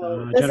 sure.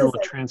 So general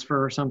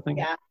transfer or something.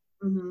 Yeah.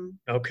 Mm-hmm.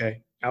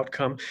 Okay.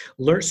 Outcome.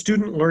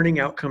 Student learning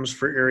outcomes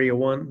for Area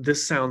 1.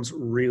 This sounds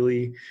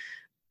really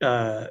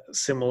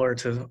similar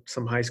to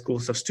some high school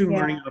stuff. Student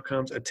learning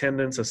outcomes,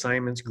 attendance,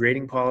 assignments,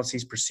 grading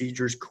policies,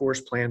 procedures,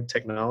 course plan,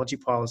 technology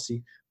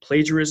policy,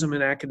 plagiarism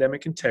and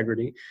academic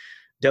integrity.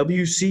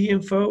 WC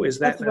info, is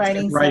that?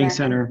 That's Writing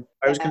Center.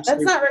 That's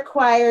not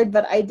required,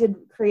 but I did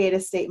create a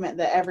statement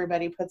that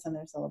everybody puts in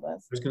their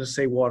syllabus. I was going to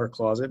say water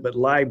closet, but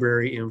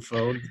library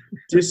info,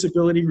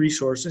 disability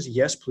resources.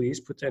 Yes,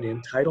 please put that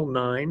in. Title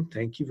IX.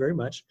 Thank you very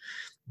much.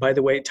 By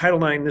the way,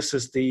 Title IX, this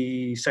is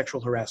the sexual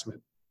harassment.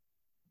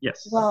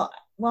 Yes. Well,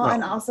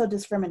 and also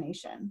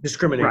discrimination.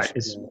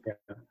 Discrimination.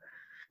 Right.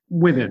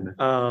 Women.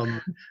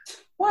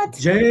 What?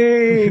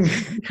 Jane.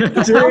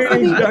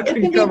 It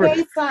can be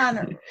based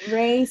on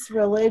race,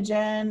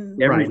 religion.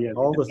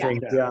 All the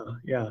things.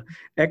 Yeah.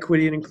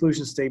 Equity and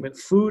inclusion statement,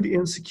 food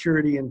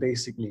insecurity and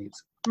basic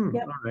needs. All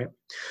right.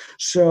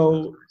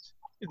 So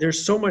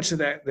there's so much of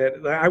that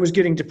I was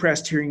getting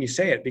depressed hearing you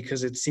say it,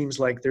 because it seems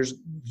like there's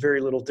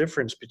very little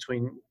difference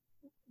between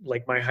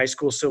my high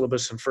school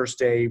syllabus and first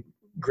day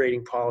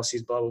grading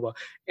policies, blah, blah, blah,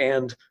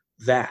 and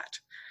that.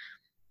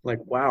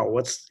 Wow,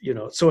 what's,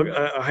 so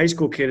a high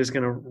school kid is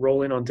going to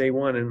roll in on day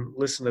 1 and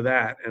listen to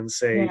that and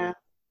say,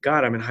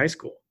 God, I'm in high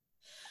school.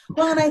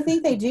 Well, and I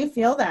think they do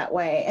feel that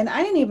way. And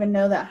I didn't even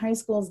know that high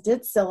schools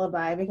did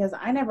syllabi because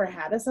I never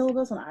had a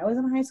syllabus when I was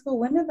in high school.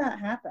 When did that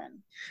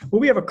happen? Well,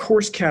 we have a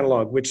course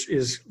catalog, which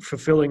is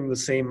fulfilling the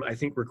same, I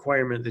think,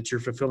 requirement that you're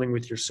fulfilling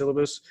with your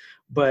syllabus.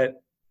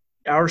 But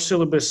our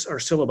syllabus, our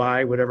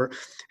syllabi, whatever,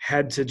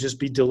 had to just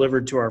be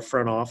delivered to our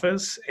front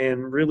office.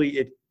 And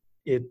really,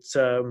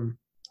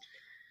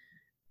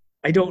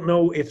 I don't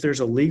know if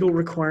there's a legal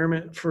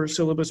requirement for a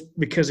syllabus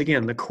because,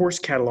 again, the course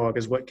catalog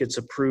is what gets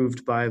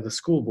approved by the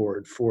school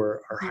board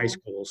for our high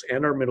schools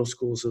and our middle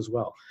schools as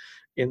well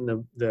in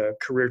the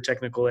career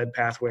technical ed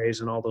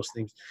pathways and all those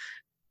things.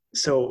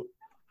 So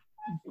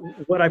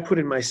what I put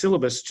in my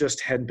syllabus just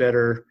had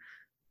better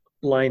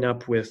line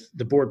up with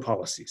the board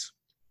policies.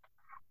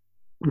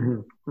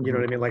 Mm-hmm. You know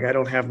what I mean? Like I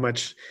don't have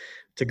much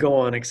to go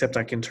on except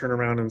I can turn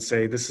around and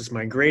say, this is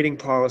my grading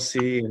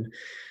policy. And,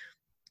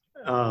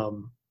 I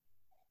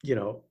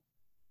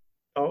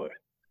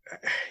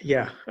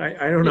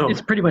don't know.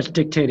 It's pretty much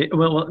dictated.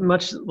 Well,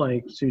 much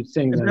like so you're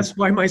saying and that's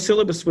why my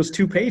syllabus was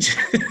 2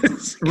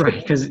 pages.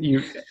 Right, because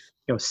you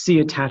see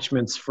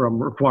attachments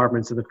from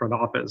requirements of the front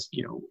office.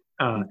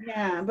 But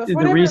for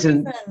whatever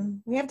reason,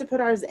 we have to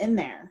put ours in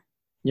there.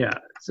 Yeah.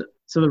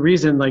 So the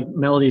reason like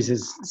Melodies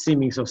is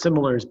seeming so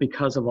similar is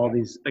because of all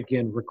these,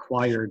 again,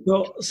 required.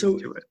 Well, so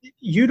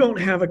you don't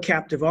have a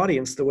captive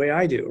audience the way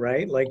I do,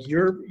 right? Like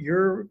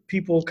your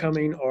people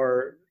coming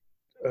are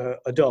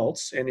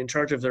adults and in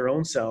charge of their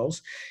own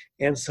selves.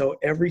 And so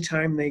every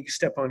time they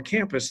step on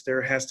campus,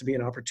 there has to be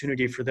an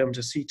opportunity for them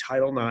to see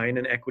Title IX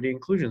and equity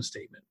inclusion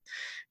statement.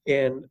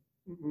 And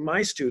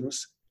my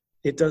students,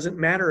 it doesn't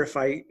matter if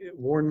I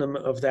warn them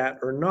of that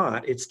or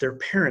not. It's their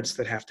parents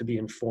that have to be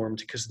informed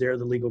because they're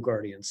the legal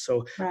guardians.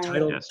 So right.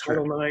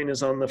 Title IX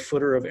is on the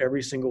footer of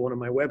every single one of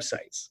my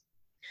websites.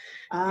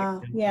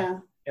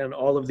 And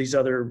all of these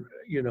other,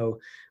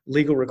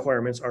 legal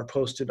requirements are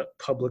posted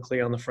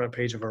publicly on the front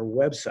page of our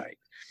website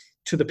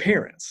to the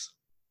parents,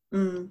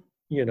 and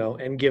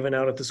given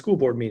out at the school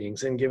board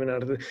meetings and given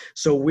out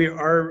so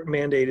our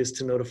mandate is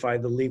to notify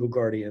the legal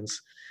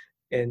guardians,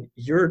 and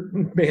your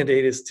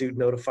mandate is to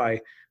notify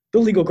the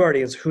legal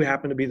guardians who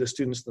happen to be the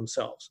students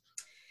themselves.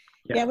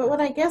 Yeah, but what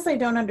I guess I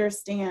don't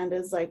understand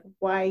is like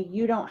why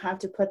you don't have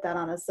to put that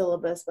on a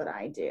syllabus, but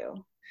I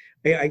do.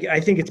 I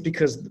think it's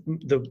because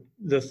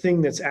the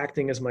thing that's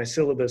acting as my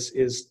syllabus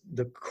is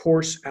the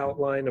course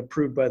outline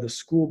approved by the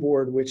school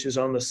board, which is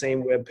on the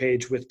same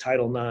webpage with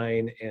Title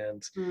IX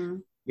and,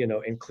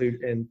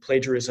 and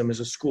plagiarism is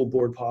a school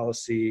board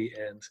policy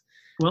and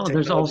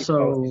there's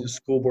also a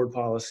school board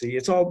policy.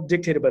 It's all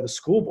dictated by the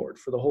school board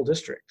for the whole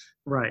district.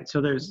 Right.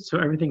 So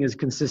everything is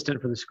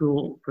consistent for the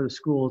school. For the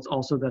school, it's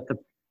also that the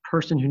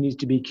person who needs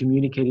to be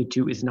communicated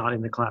to is not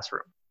in the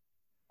classroom.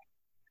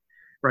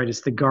 Right.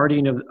 It's the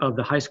guardian of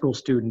the high school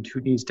student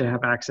who needs to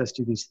have access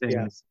to these things.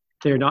 Yeah.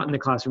 They're not in the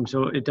classroom,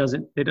 so it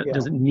doesn't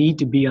need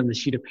to be on the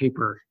sheet of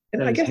paper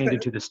that is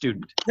handed to the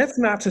student. That's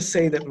not to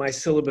say that my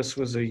syllabus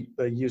was a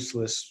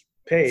useless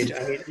page. I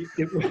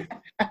mean,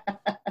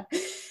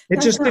 it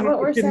just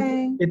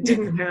didn't. It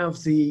didn't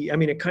have the. I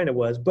mean, it kind of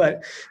was,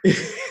 but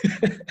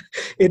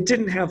it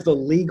didn't have the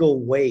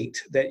legal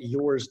weight that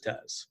yours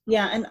does.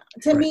 Yeah, and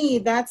to me,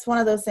 that's one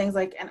of those things.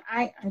 Like, and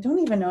I don't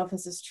even know if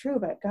this is true,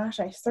 but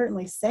gosh, I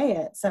certainly say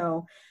it.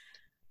 So,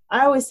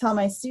 I always tell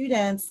my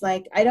students,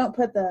 like, I don't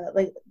put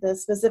the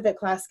specific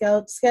class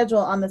schedule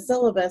on the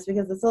syllabus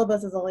because the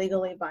syllabus is a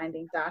legally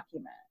binding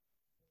document.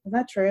 Is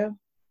that true?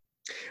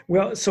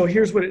 Well, so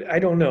here's what I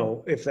don't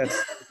know if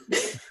that's.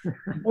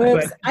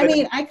 I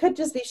mean, I could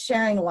just be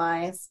sharing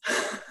lies.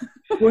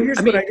 Well,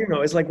 here's what I do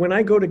know is like when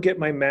I go to get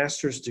my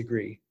master's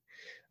degree,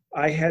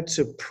 I had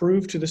to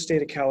prove to the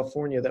state of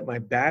California that my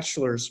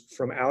bachelor's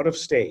from out of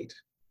state,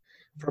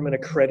 from an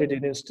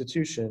accredited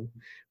institution,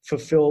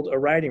 fulfilled a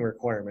writing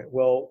requirement.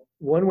 Well,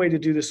 one way to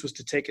do this was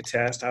to take a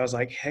test. I was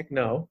like, heck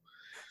no.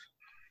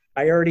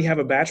 I already have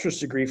a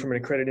bachelor's degree from an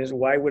accredited.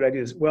 Why would I do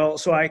this? Well,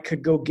 so I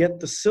could go get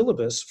the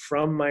syllabus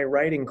from my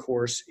writing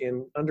course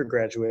in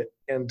undergraduate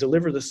and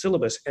deliver the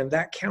syllabus, and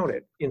that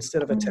counted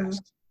instead of a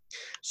test.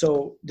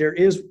 So there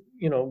is,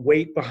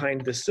 weight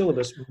behind the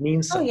syllabus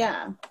means something. Oh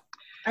yeah,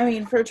 I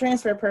mean for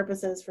transfer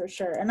purposes for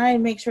sure. And I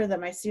make sure that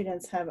my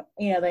students have,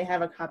 they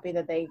have a copy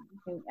that they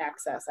can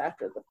access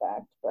after the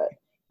fact. But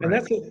and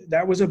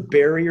that was a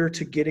barrier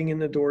to getting in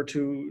the door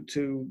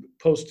to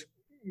post.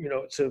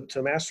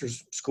 To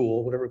master's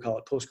school, whatever we call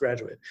it,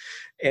 postgraduate.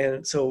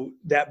 And so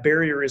that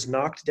barrier is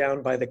knocked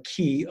down by the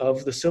key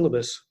of the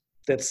syllabus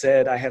that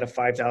said I had a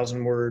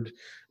 5,000 word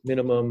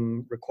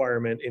minimum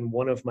requirement in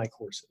one of my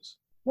courses.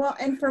 Well,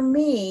 and for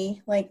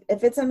me, like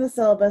if it's in the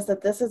syllabus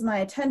that this is my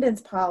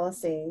attendance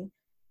policy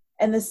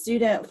and the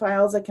student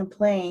files a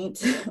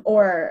complaint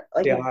or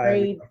like a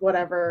grade,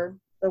 whatever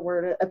the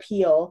word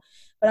appeal,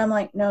 but I'm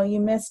like, no, you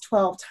missed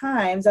 12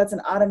 times. That's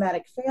an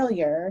automatic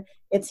failure.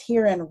 It's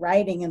here in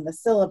writing in the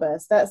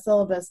syllabus. That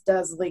syllabus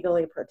does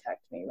legally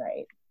protect me,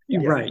 right?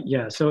 Right.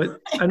 Yeah. So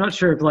I'm not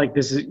sure if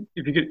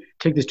you could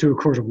take this to a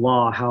court of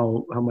law,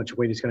 how much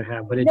weight it's going to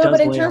have, but it does.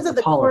 But in terms of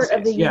the court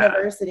of the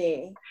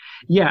university.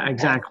 Yeah,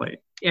 exactly.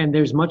 and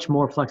there's much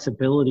more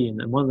flexibility.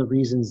 And one of the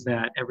reasons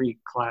that every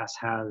class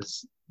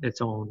has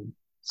its own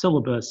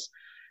syllabus,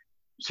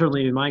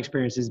 certainly in my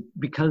experience, is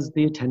because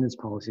the attendance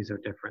policies are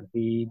different,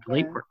 the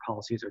late work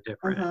policies are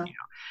different,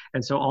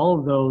 and so all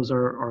of those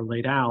are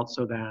laid out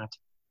so that,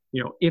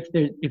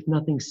 if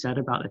nothing's said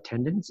about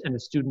attendance and a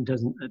student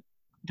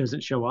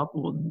doesn't show up,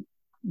 well,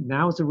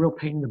 now it's a real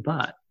pain in the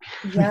butt.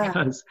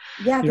 Because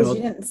you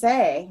didn't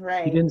say,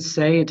 right? You didn't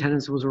say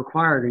attendance was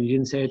required, or you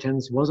didn't say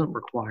attendance wasn't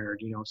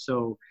required.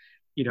 So,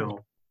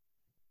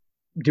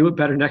 do it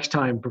better next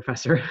time,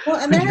 professor.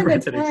 Well, and there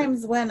have been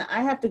times when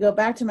I have to go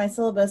back to my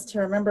syllabus to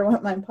remember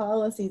what my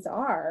policies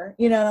are.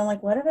 And I'm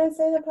like, what did I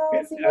say the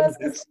policy was?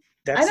 Because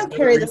I don't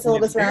carry the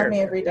syllabus around me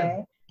every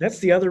day. That's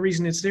the other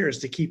reason it's there, is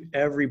to keep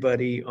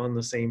everybody on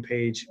the same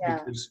page,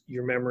 because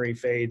your memory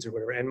fades or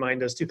whatever, and mine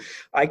does too.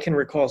 I can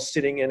recall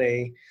sitting in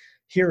a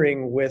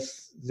hearing with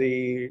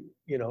the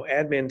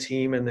admin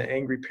team and the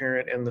angry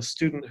parent and the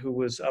student who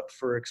was up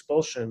for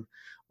expulsion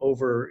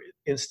over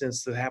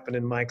incidents that happened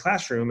in my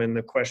classroom, and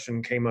the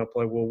question came up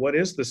like, well, what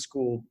is the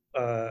school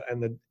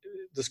and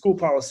the school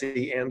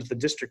policy and the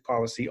district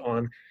policy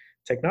on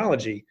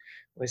technology?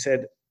 And I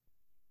said,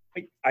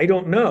 I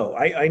don't know.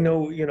 I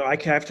know, I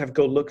have to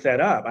go look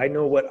that up. I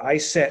know what I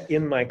set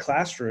in my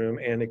classroom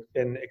and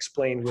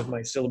explained with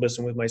my syllabus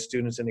and with my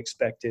students and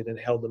expected and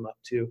held them up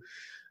to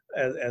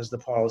as the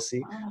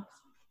policy,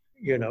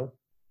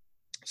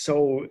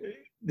 So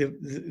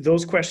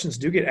those questions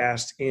do get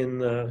asked in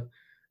the,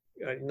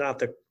 not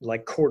the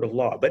like court of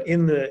law, but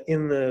in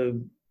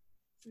the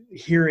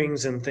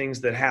hearings and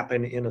things that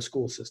happen in a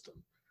school system.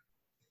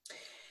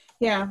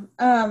 Yeah.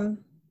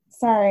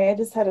 Sorry, I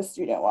just had a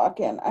student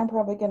walk in. I'm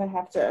probably going to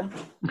have to.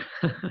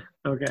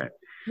 Okay.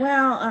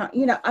 Well,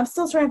 I'm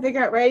still trying to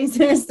figure out writing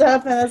center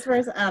stuff, and this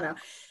person, I don't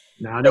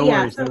know. No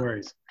worries. No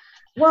worries.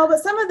 Well,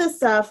 but some of this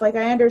stuff, like,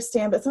 I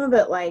understand, but some of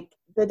it, like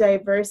the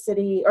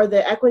diversity or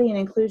the equity and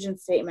inclusion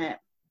statement,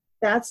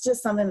 that's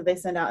just something that they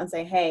send out and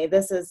say, hey,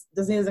 this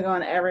needs to go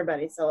on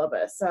everybody's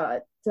syllabus.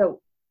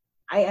 So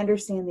I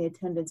understand the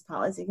attendance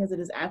policy because it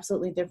is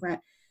absolutely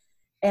different.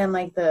 And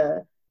like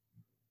the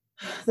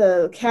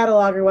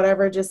catalog or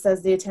whatever just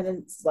says the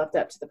attendance left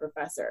up to the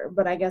professor.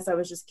 But I guess I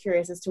was just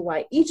curious as to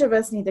why each of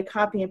us need to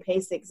copy and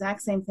paste the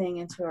exact same thing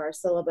into our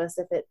syllabus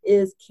if it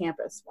is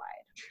campus-wide.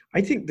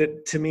 I think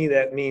that, to me,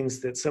 that means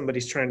that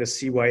somebody's trying to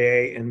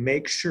CYA and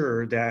make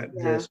sure that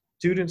the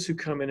students who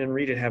come in and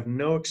read it have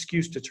no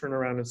excuse to turn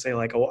around and say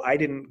like, oh, I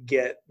didn't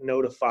get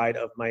notified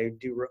of my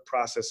due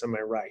process and my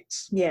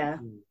rights. Yeah.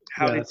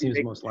 That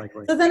seems most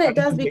likely. So then it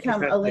does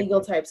become a legal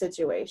type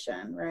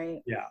situation,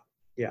 right?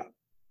 Yeah.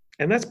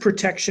 And that's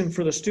protection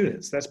for the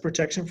students. That's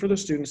protection for the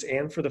students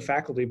and for the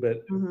faculty. But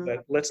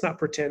let's not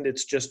pretend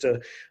it's just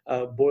a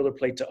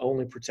boilerplate to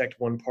only protect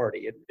one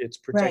party. It's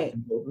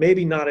protecting both,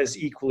 maybe not as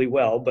equally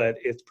well, but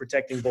it's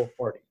protecting both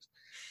parties.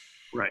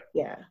 Right.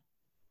 Yeah,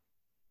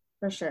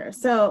 for sure.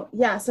 So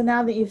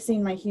now that you've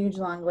seen my huge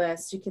long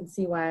list, you can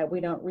see why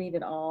we don't read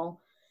it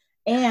all.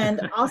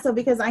 And also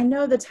because I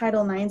know the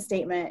Title IX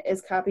statement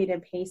is copied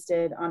and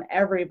pasted on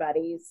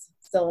everybody's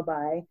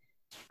syllabi.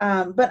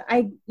 But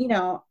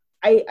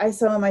I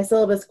saw in my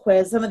syllabus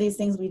quiz, some of these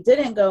things we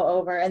didn't go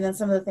over, and then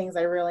some of the things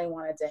I really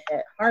wanted to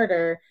hit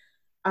harder,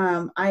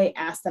 I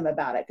asked them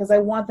about it because I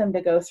want them to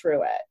go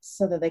through it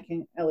so that they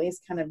can at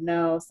least kind of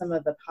know some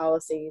of the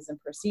policies and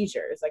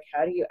procedures, like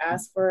how do you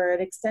ask for an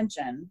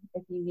extension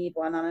if you need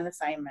one on an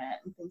assignment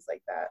and things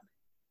like that.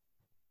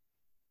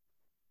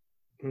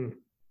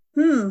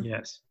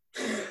 Yes.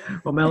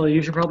 Well, Melody,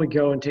 you should probably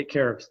go and take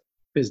care of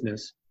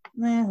business.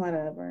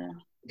 Whatever.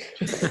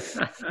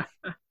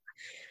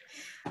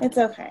 It's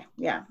okay.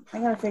 Yeah. I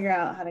got to figure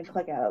out how to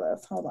click out of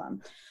this. Hold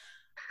on.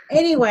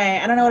 Anyway,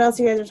 I don't know what else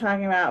you guys are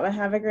talking about, but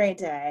have a great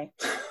day.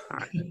 All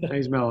right.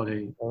 Thanks,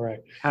 Melody. All right.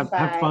 Have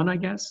fun, I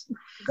guess.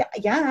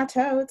 Yeah,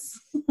 totes.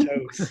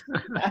 Totes.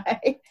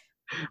 Bye.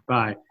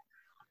 Bye.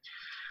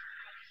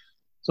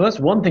 So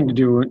that's one thing to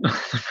do the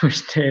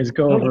first day is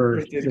go over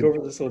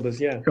the syllabus,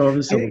 Go over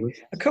the syllabus.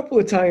 A couple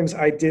of times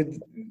I did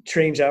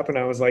change up and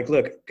I was like,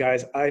 look,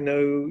 guys, I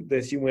know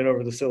that you went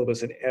over the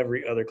syllabus in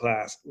every other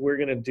class. We're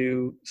going to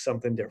do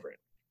something different.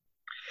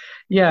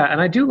 Yeah,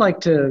 and I do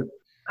want to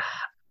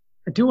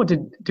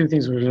do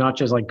things where you're not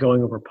just like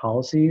going over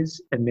policies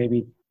and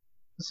maybe,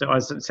 so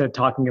as I said,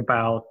 talking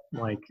about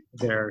like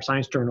their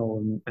science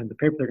journal and the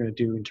paper they're going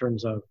to do in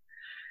terms of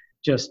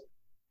just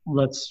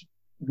let's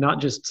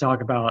not just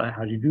talk about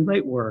how you do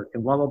late work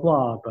and blah, blah,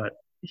 blah, but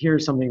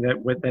here's something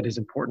that is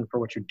important for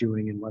what you're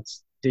doing, and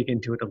let's dig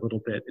into it a little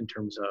bit in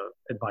terms of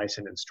advice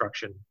and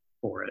instruction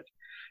for it.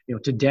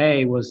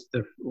 Today was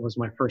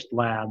my first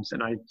labs,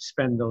 and I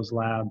spend those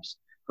labs,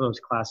 those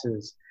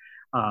classes,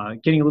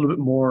 getting a little bit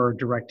more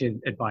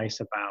directed advice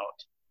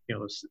about,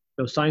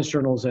 those science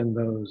journals and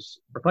those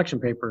reflection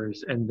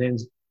papers, and then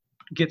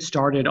get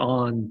started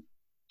on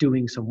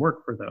doing some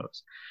work for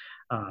those.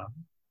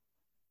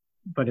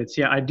 But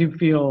I do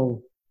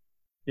feel,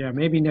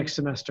 maybe next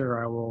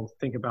semester I will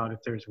think about if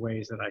there's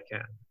ways that I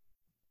can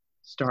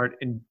start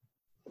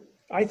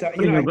I thought,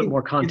 putting a I little bit think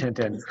more content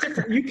in. it's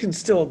different. You can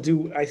still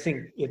do, I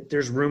think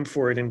there's room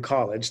for it in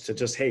college to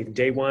just, hey,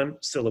 day one,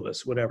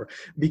 syllabus, whatever,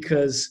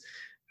 because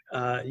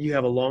you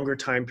have a longer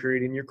time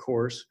period in your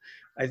course.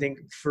 I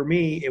think for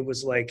me, it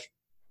was like,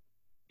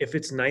 if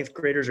it's ninth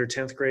graders or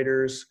 10th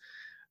graders,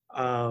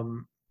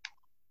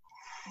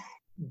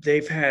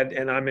 they've had,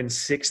 and I'm in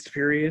sixth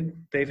period,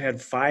 they've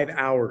had 5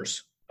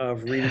 hours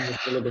of reading the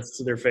syllabus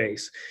to their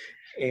face.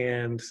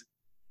 And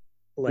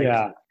like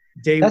Yeah.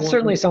 day That's one,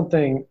 certainly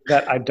something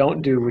that I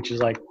don't do, which is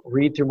like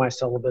read through my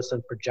syllabus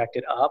and project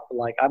it up.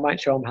 Like I might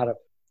show them how to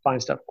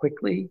find stuff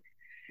quickly,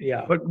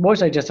 yeah. but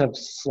most I just have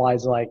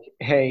slides like,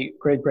 hey,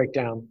 grade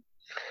breakdown.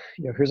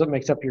 Here's what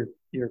makes up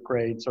your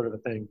grade, sort of a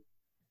thing.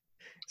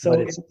 So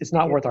But it's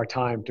not worth our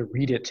time to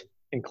read it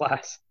in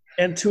class.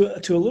 and to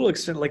a little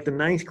extent, like the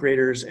ninth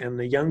graders and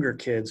the younger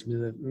kids,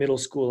 the middle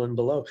school and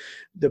below,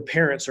 the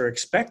parents are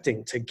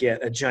expecting to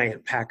get a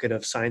giant packet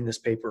of sign this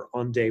paper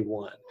on day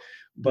one.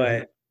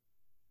 But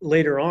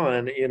later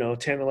on,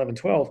 10, 11,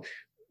 12,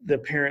 the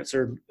parents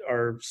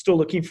are still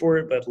looking for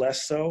it, but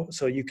less so.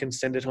 So you can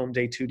send it home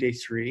day 2, day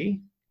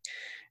 3,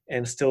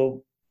 and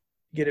still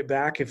get it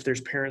back if there's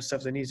parent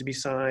stuff that needs to be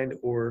signed.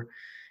 Or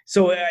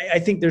so I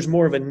think there's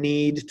more of a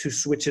need to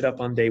switch it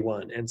up on day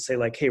one and say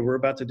like, hey, we're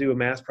about to do a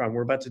math problem.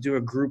 We're about to do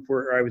a group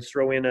where I would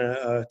throw in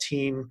a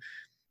team,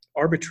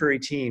 arbitrary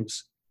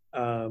teams,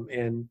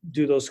 and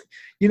do those,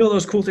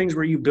 those cool things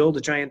where you build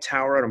a giant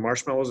tower out of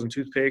marshmallows and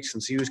toothpicks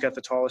and see who's got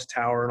the tallest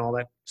tower and all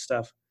that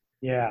stuff.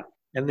 Yeah.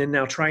 And then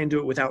now try and do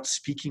it without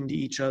speaking to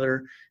each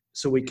other,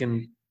 so we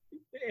can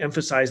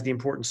emphasize the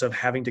importance of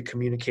having to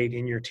communicate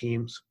in your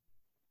teams,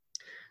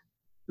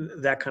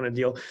 that kind of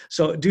deal.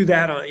 So do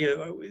that on,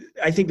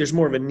 I think there's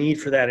more of a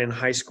need for that in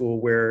high school,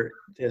 where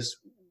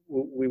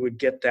we would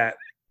get that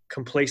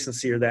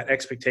complacency or that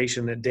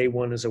expectation that day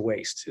one is a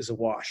waste, is a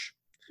wash.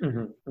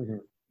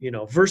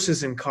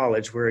 Versus in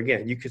college, where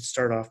again, you could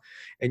start off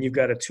and you've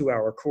got a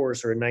 2-hour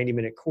course or a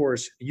 90-minute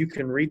course. You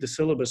can read the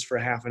syllabus for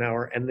half an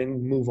hour and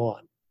then move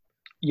on.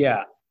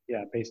 Yeah.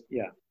 Yeah.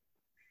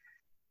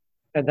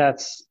 And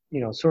that's,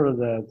 sort of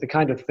the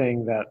kind of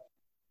thing that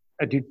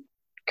I do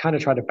kind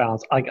of try to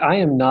balance. Like I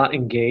am not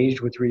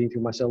engaged with reading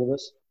through my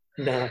syllabus.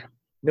 No,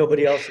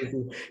 nobody else is.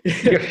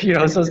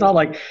 So it's not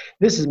like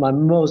this is my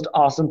most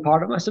awesome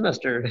part of my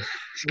semester,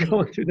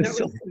 going through the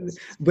syllabus.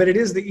 But it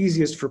is the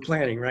easiest for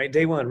planning, right?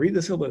 Day one, read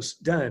the syllabus,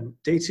 done.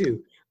 Day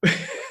 2.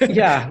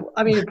 Yeah.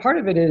 I mean, part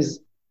of it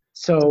is,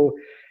 so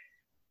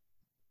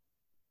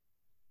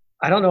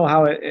I don't know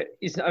how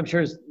I'm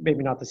sure it's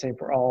maybe not the same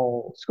for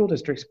all school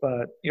districts,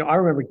 but, I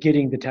remember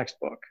getting the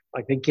textbook,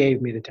 like they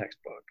gave me the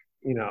textbook,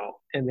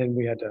 and then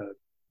we had to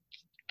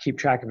keep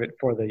track of it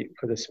for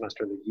the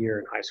semester, the year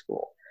in high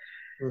school.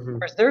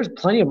 Whereas there's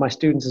plenty of my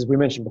students, as we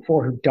mentioned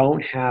before, who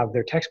don't have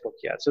their textbook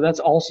yet. So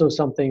that's also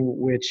something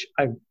which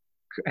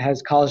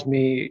has caused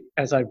me,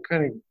 as I've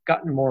kind of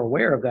gotten more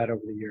aware of that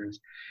over the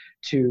years,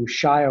 to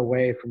shy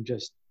away from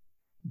just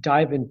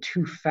diving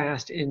too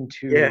fast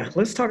into. Yeah,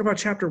 let's talk about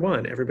chapter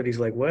 1. Everybody's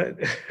like, what?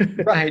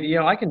 Right.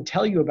 I can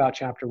tell you about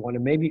chapter 1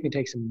 and maybe you can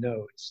take some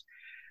notes,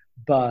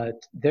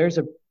 but there's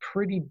a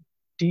pretty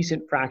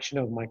decent fraction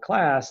of my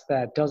class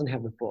that doesn't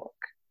have the book.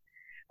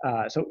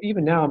 So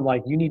even now I'm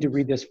like, you need to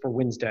read this for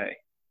Wednesday,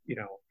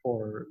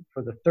 for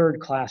the third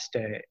class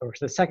day or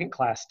the second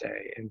class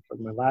day. And for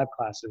my lab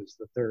classes,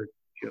 the third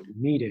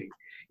meeting,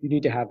 you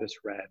need to have this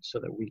read so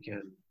that we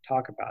can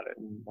talk about it.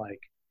 And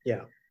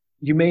yeah,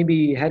 you may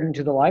be heading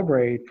to the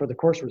library for the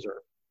course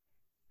reserve.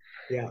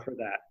 Yeah, for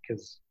that,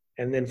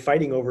 and then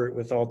fighting over it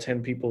with all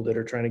 10 people that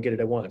are trying to get it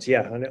at once.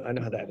 Yeah, I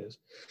know how that is.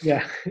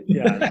 Yeah.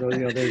 So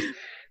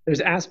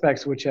there's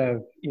aspects which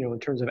have, in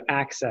terms of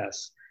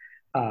access,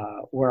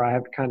 where I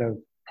have kind of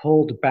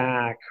pulled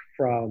back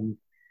from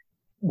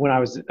when I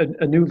was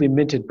a newly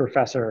minted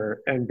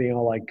professor and being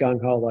all like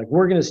gung ho, like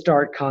we're going to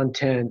start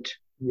content.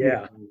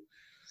 Yeah.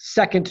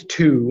 Second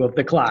 2 of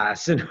the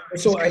class. And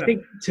so I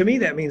think to me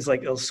that means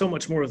like so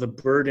much more of the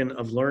burden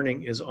of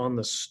learning is on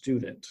the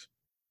student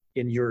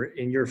in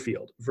your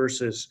field,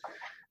 versus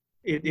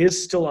it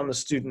is still on the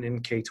student in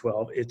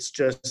K-12. It's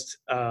just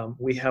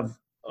we have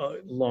a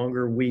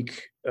longer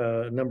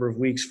number of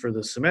weeks for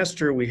the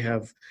semester. We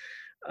have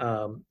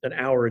an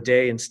hour a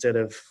day instead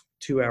of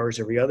 2 hours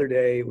every other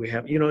day. We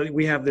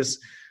have this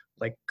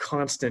like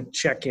constant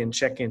check-in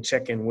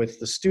with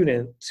the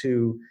student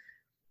to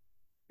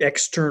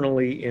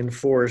externally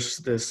enforce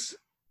this,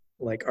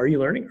 like, are you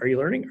learning?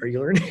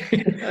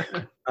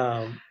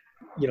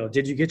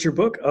 Did you get your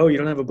book? Oh, you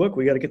don't have a book.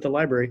 We got to get the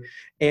library.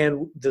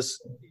 And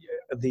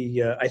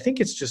I think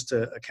it's just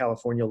a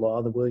California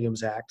law, the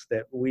Williams Act,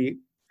 that we're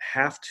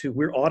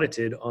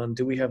audited on,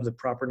 do we have the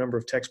proper number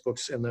of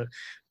textbooks and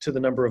to the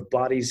number of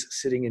bodies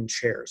sitting in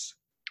chairs.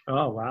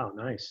 Oh, wow.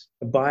 Nice.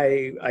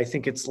 By, I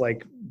think it's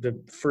like the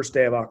first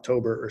day of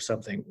October or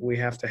something, we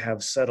have to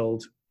have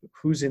settled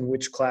who's in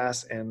which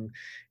class, and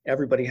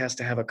everybody has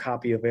to have a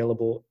copy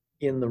available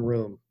in the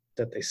room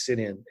that they sit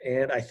in.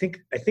 And I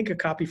think a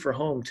copy for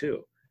home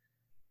too.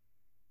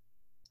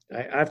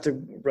 I have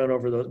to run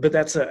over those, but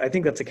I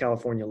think that's a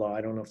California law.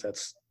 I don't know if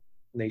that's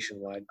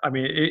nationwide. I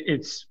mean,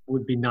 it's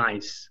would be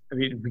nice. I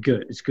mean, it'd be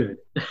good. It's good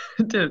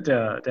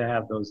to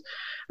have those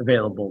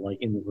available, like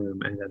in the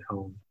room and at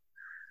home.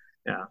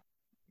 Yeah.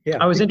 Yeah,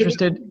 I was because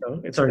interested.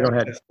 it's Sorry, an go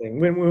ahead. access thing.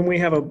 When we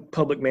have a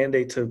public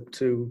mandate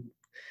to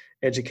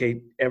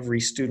educate every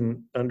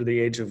student under the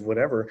age of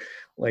whatever,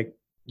 like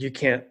you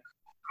can't.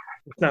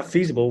 It's not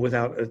feasible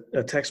without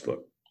a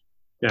textbook.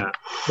 Yeah.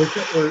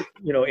 Or,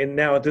 and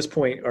now at this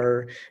point,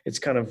 it's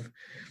kind of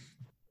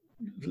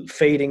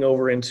fading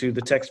over into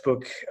the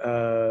textbook.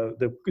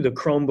 The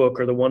Chromebook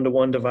or the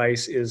one-to-one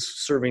device is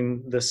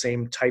serving the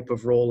same type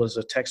of role as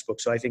a textbook.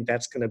 So I think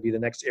that's going to be the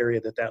next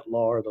area that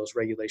law or those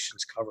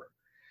regulations cover.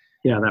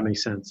 Yeah, that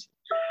makes sense.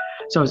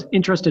 So I was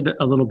interested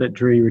a little bit,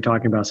 Drew, you were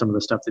talking about some of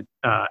the stuff that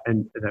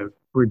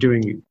we're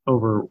doing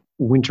over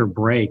winter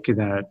break,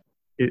 that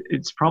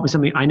it's probably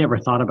something I never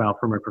thought about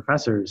for my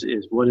professors,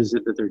 is what is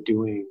it that they're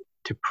doing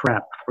to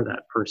prep for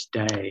that first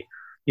day?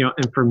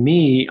 And for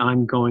me,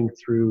 I'm going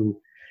through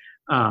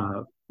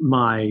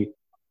my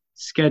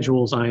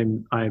schedules.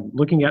 I'm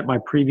looking at my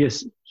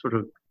previous sort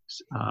of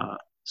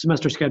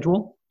semester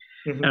schedule,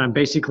 Mm-hmm. and I'm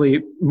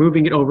basically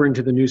moving it over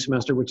into the new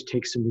semester, which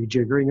takes some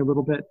rejiggering a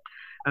little bit.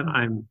 And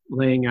I'm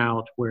laying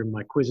out where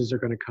my quizzes are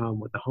going to come,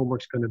 what the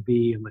homework's going to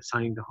be, and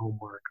assigning the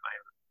homework.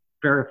 I'm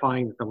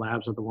verifying that the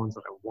labs are the ones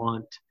that I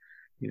want,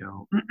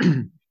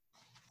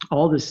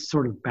 all this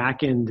sort of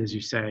back end, as you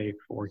say,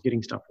 for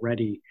getting stuff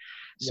ready,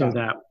 so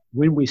that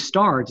when we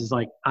start, is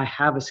like I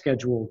have a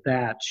schedule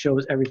that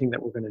shows everything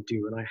that we're going to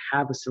do, and I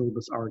have a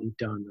syllabus already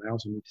done. I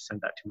also need to send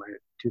that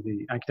to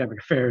the academic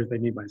affairs. They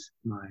need my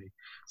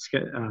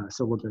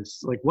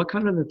syllabus. Like, what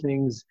kind of the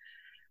things?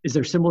 Is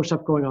there similar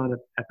stuff going on at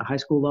the high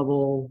school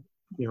level?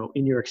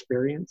 In your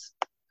experience?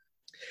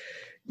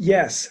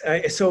 Yes.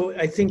 So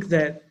I think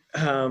that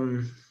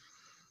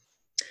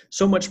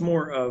so much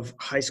more of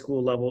high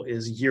school level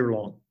is year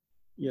long.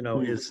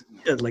 Is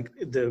like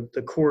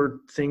the core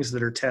things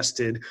that are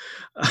tested.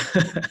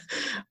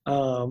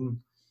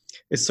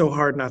 It's so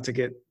hard not to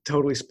get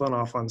totally spun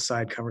off on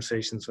side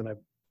conversations when I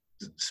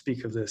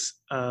speak of this.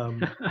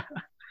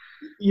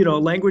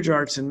 Language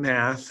arts and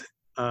math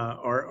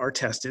are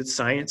tested.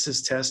 Science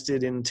is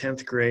tested in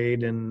 10th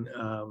grade and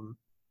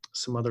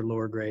some other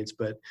lower grades,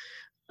 but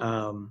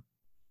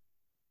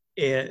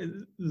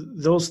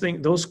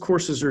those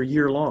courses are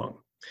year long,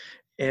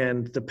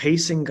 and the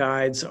pacing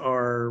guides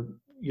are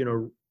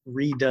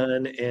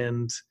redone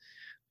and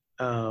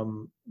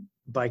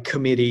by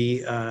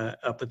committee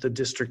up at the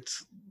district.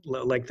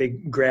 Like, they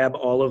grab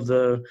all of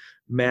the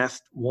math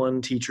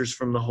 1 teachers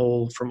from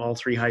all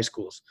 3 high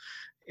schools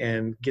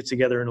and get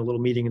together in a little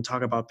meeting and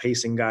talk about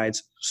pacing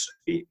guides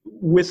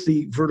with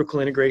the vertical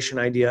integration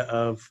idea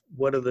of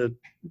what are the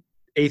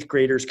 8th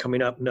graders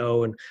coming up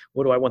know, and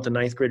what do I want the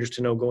 9th graders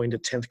to know going to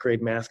 10th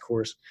grade math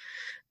course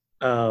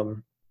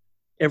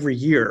every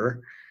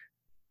year.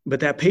 But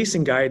that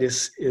pacing guide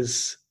is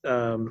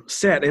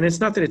set, and it's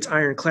not that it's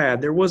ironclad.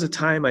 There was a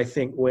time, I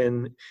think,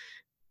 when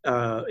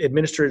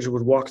administrators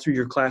would walk through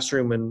your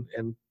classroom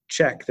and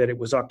check that it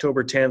was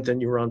October 10th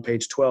and you were on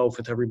page 12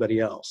 with everybody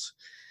else.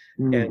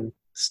 And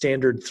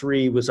standard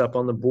 3 was up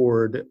on the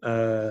board,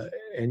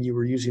 and you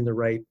were using the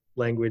right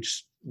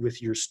language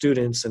with your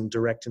students and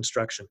direct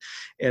instruction.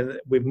 And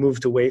we've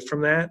moved away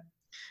from that,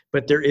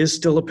 but there is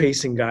still a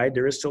pacing guide.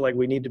 There is still, like,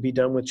 we need to be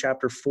done with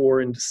chapter 4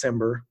 in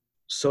December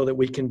so that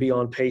we can be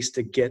on pace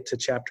to get to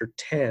chapter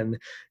 10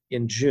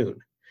 in June.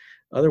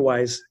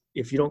 Otherwise,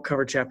 if you don't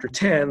cover chapter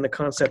 10, the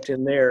concept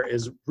in there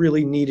is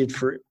really needed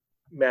for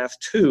math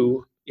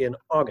 2 in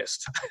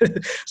August.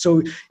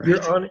 So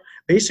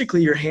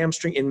basically you're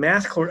hamstring in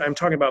math. I'm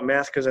talking about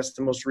math because that's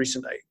the most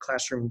recent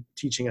classroom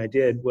teaching I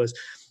did. Was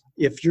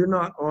if you're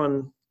not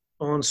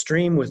on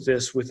stream with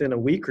this within a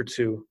week or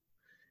two,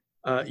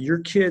 your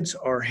kids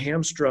are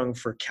hamstrung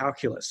for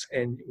calculus.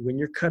 And when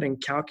you're cutting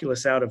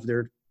calculus out of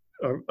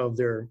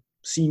their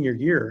senior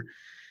year,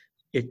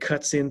 it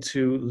cuts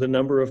into the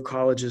number of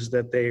colleges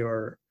that they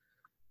are,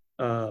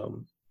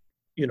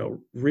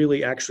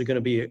 really actually going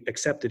to be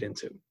accepted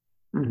into.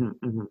 Mm-hmm,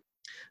 mm-hmm.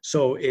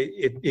 So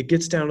it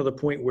gets down to the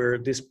point where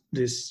this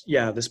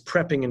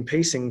prepping and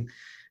pacing,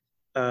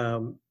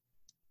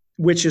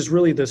 which is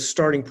really the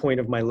starting point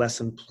of my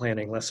lesson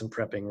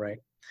prepping, right?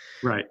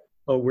 Right.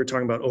 Oh, we're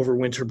talking about over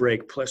winter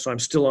break, so I'm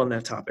still on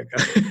that topic.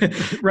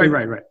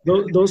 Right.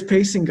 Those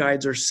pacing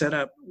guides are set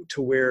up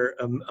to where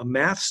a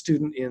math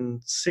student in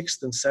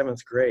 6th and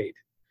 7th grade,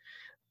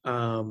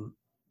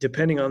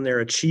 depending on their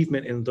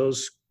achievement in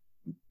those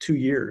 2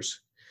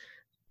 years,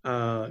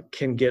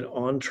 can get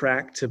on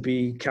track to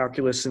be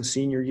calculus in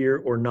senior year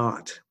or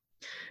not.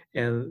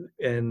 And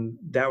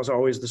that was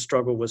always the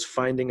struggle, was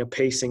finding a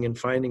pacing and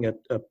finding a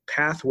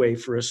pathway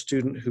for a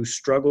student who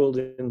struggled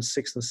in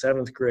 6th and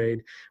 7th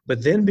grade,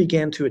 but then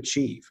began to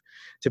achieve,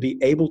 to be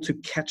able to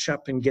catch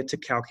up and get to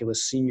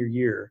calculus senior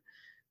year,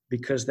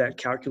 because that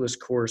calculus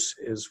course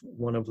is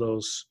one of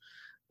those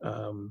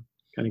kind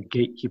of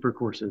gatekeeper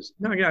courses.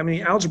 No, yeah, I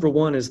mean, Algebra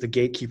 1 is the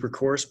gatekeeper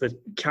course, but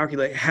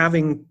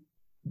having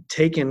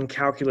taken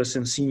calculus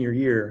in senior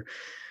year,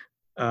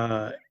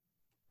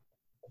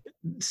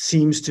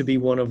 seems to be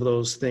one of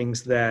those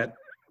things that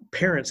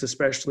parents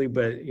especially,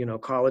 but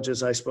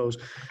colleges, I suppose,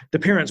 the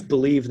parents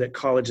believe that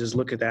colleges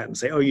look at that and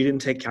say, oh, you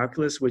didn't take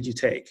calculus? What'd you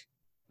take?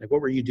 Like,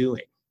 what were you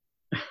doing?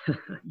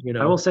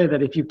 I will say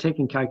that if you've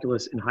taken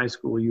calculus in high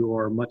school, you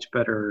are much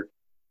better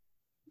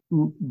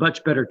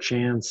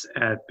chance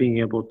at being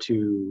able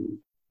to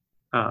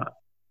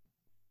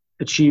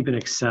achieve and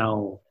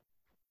excel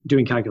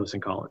doing calculus in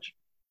college.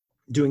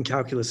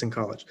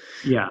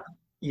 Yeah.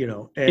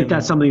 And if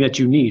that's something that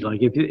you need, like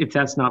if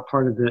that's not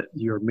part of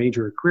your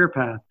major career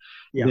path,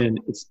 then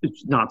it's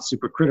not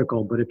super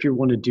critical. But if you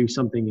want to do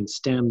something in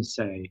STEM,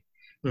 say,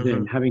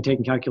 then having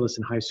taken calculus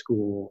in high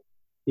school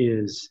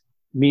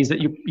means that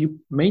you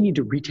may need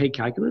to retake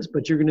calculus,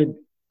 but you're going to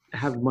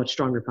have a much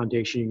stronger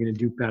foundation. You're going to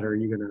do better.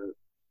 You're going to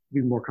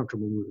be more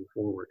comfortable moving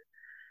forward.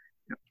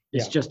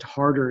 It's just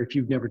harder if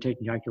you've never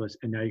taken calculus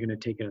and now you're going to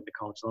take it at the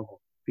college level,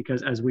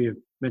 because as we have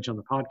mentioned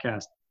on the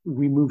podcast,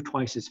 we move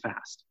twice as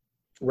fast.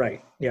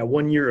 Right. Yeah.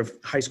 1 year of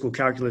high school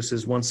calculus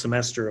is 1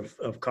 semester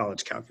of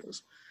college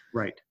calculus.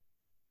 Right.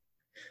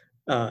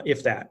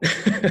 If that.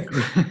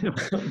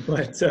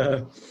 But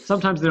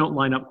sometimes they don't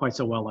line up quite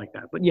so well like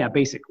that. But yeah,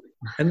 basically.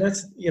 And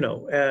that's,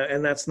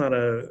 and that's not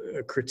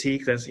a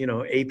critique. That's,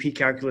 AP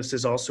calculus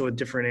is also a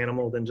different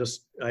animal than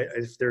just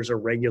if there's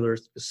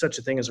such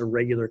a thing as a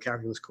regular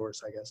calculus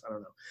course, I guess. I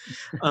don't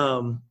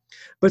know.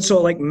 But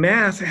so like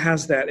math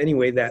has that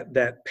anyway,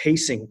 that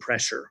pacing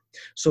pressure.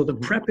 So the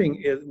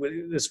prepping,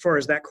 as far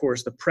as that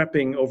course, the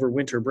prepping over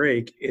winter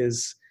break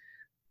is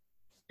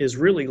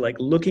really like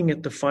looking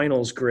at the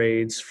finals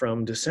grades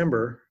from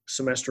December,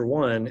 semester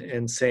 1,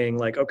 and saying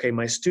like, okay,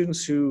 my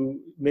students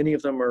many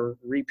of them are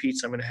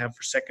repeats I'm going to have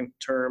for second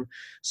term.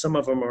 Some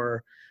of them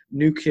are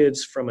new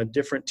kids from a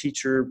different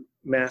teacher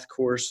math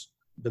course,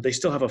 but they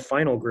still have a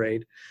final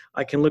grade.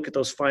 I can look at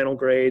those final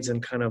grades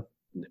and kind of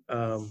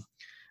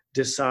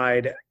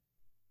decide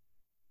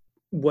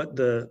what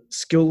the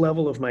skill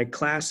level of my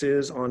class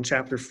is on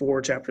chapter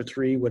 4, chapter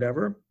 3,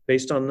 whatever,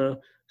 based on the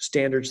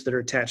standards that are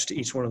attached to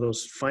each one of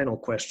those final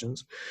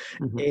questions.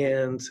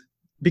 And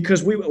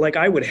because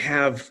I would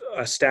have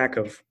a stack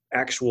of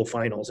actual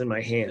finals in my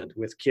hand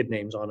with kid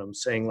names on them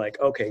saying like,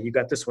 okay, you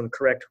got this one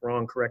correct,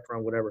 wrong,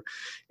 whatever.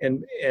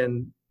 And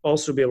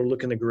also be able to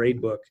look in the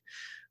grade book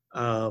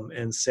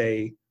and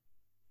say,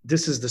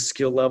 this is the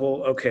skill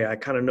level. Okay, I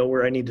kind of know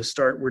where I need to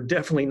start. We're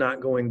definitely not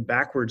going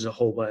backwards a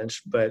whole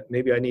bunch, but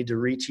maybe I need to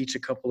reteach a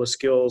couple of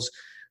skills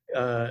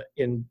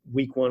in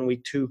week 1,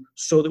 week 2,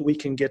 so that we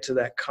can get to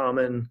that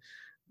common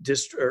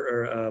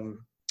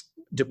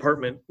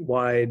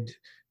department-wide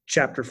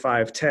chapter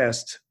 5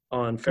 test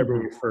on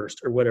February 1st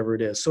or whatever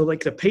it is. So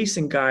like the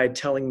pacing guide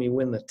telling me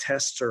when the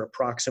tests are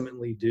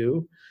approximately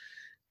due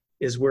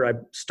is where I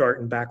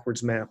start and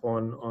backwards map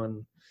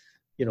on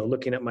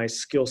looking at my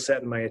skill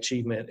set and my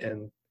achievement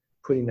and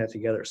putting that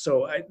together.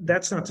 So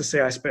that's not to say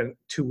I spent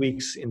 2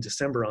 weeks in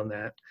December on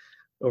that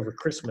over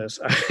Christmas.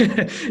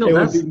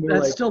 No,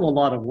 that's still a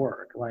lot of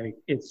work. Like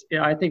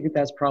I think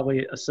that's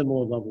probably a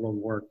similar level of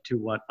work to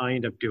what I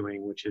end up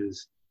doing, which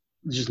is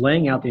just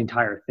laying out the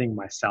entire thing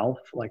myself.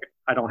 Like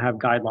I don't have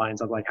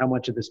guidelines of like, how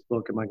much of this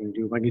book am I going to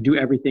do? Am I going to do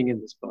everything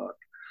in this book?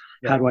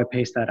 How do I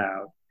pace that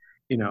out?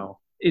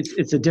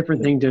 It's a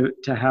different thing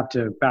to have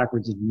to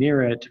backwards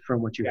engineer it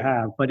from what you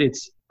have, but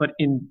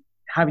in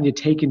having to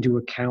take into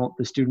account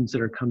the students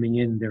that are coming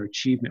in, their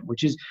achievement,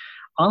 which is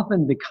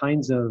often the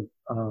kinds of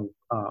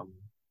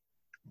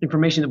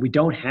information that we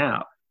don't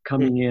have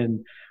coming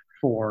in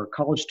for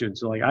college students.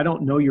 So like, I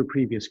don't know your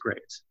previous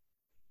grades.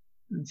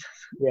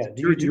 Yeah,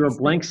 you're a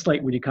blank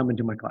slate when you come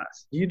into my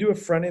class. Do you do a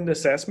front end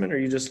assessment, or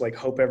you just like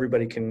hope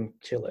everybody can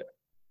kill it?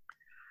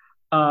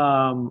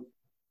 I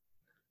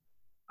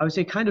would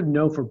say kind of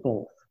no for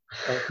both.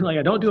 Like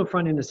I don't do a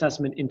front end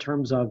assessment in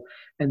terms of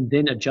and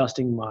then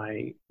adjusting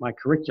my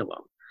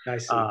curriculum. I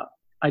see.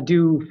 I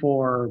do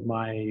for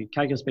my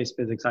calculus-based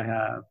physics. I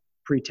have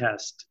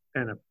pre-test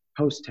and a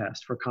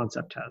post-test for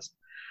concept test.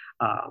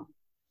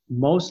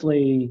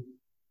 Mostly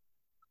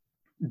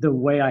the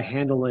way I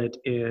handle it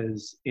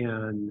is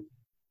in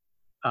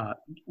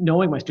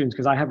knowing my students,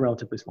 because I have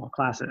relatively small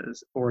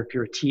classes, or if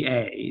you're a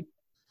TA,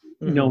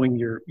 knowing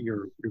your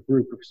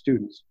group of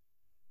students,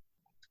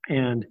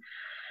 and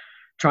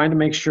trying to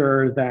make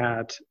sure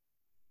that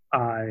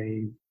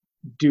I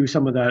do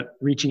some of that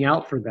reaching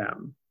out for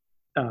them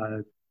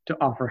to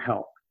offer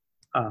help.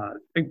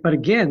 But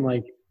again,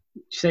 like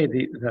say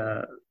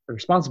the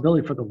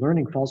responsibility for the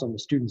learning falls on the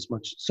students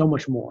so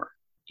much more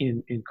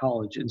in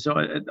college. And so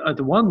at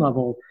the one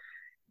level,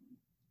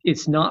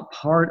 it's not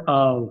part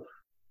of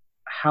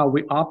how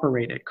we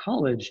operate at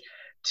college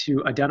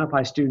to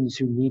identify students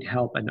who need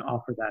help and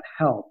offer that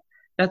help.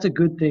 That's a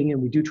good thing,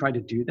 and we do try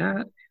to do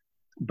that,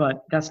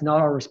 but that's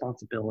not our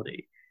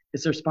responsibility.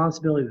 It's the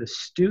responsibility of the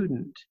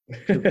student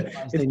to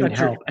realize they need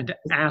help and to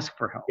ask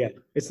for help. Yeah,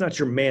 it's not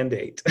your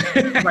mandate.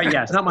 Right,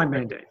 yeah, it's not my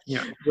mandate.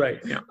 Yeah. Right.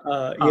 Yeah.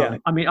 Yeah.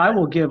 I mean, I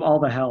will give all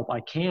the help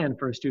I can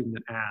for a student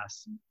that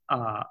asks,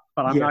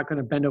 but I'm not going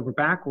to bend over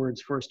backwards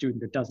for a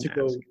student that doesn't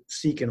go ask.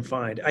 seek and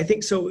find. I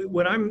think so.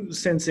 What I'm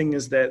sensing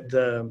is that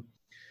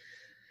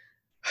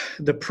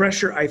the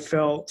pressure I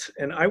felt,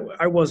 and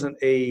I wasn't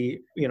a,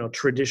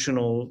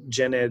 traditional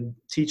gen ed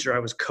teacher. I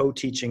was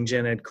co-teaching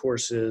gen ed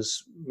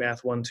courses,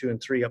 math 1, 2,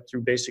 and 3, up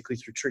through basically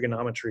through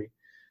trigonometry,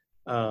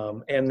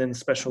 and then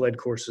special ed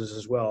courses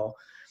as well.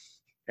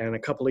 And a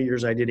couple of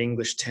years I did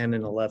English 10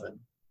 and 11.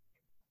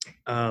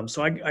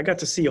 So I got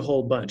to see a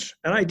whole bunch,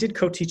 and I did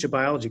co-teach a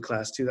biology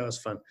class too. That was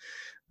fun.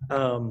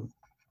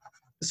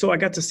 So I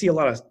got to see a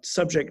lot of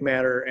subject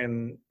matter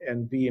and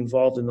be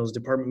involved in those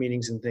department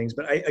meetings and things.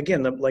 But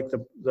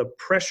the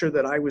pressure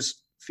that I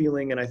was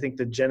feeling, and I think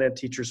the gen ed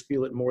teachers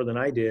feel it more than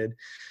I did,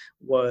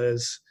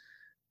 was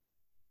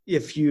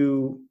if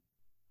you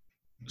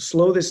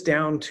slow this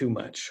down too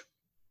much,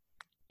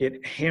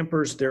 it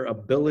hampers their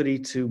ability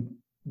to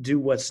do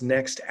what's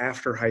next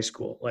after high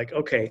school. Like,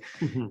 okay,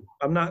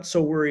 I'm not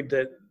so worried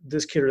that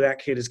this kid or that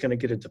kid is going to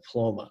get a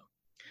diploma.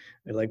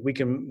 And like, we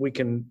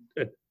can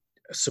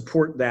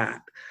support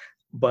that,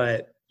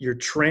 but your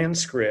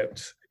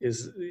transcript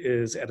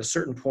is at a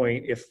certain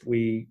point, if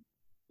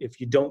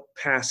you don't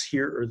pass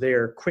here or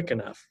there quick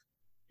enough,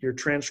 your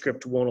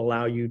transcript won't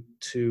allow you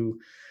to,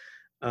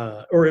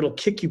 or it'll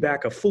kick you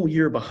back a full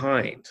year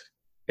behind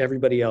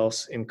everybody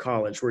else in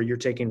college, where you're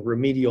taking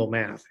remedial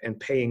math and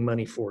paying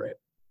money for it.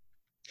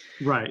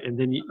 Right. And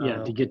then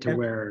to get to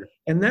where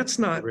that's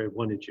not where it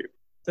wanted you.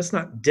 That's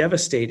not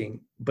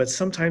devastating, but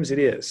sometimes it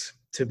is,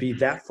 to be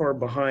that far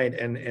behind,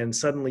 and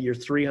suddenly you're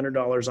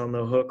 $300 on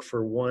the hook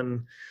for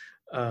one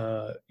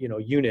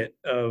unit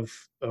of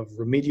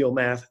remedial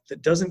math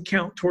that doesn't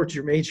count towards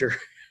your major.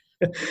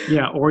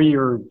 Yeah, or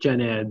your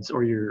gen eds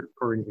or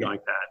anything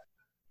like that.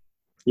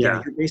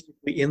 Yeah, you're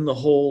basically in the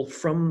hole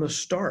from the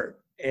start.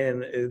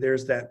 And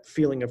there's that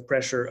feeling of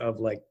pressure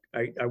of like,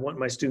 I want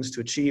my students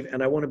to achieve,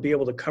 and I want to be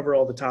able to cover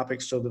all the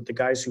topics so that the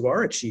guys who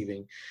are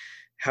achieving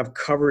have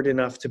covered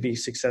enough to be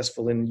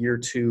successful in year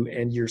 2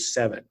 and year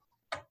 7.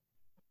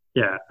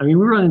 Yeah, I mean,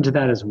 we run into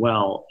that as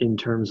well, in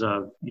terms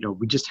of,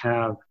 we just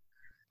have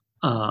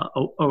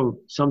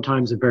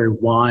sometimes a very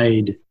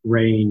wide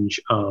range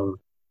of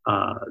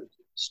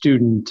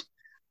student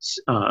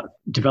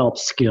developed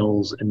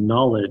skills and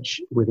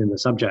knowledge within the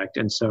subject.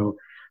 And so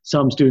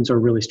some students are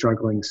really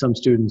struggling. Some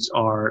students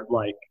are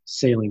like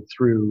sailing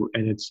through,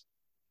 and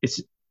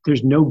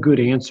there's no good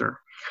answer,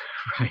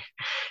 right?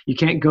 You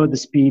can't go the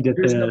speed at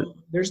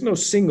there's no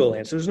single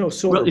answer. There's no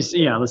silver. Let's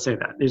say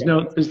that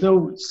there's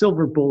no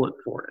silver bullet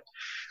for it,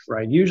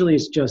 right? Usually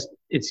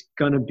it's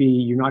going to be,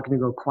 you're not going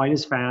to go quite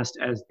as fast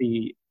as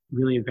the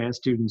really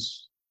advanced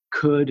students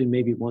could and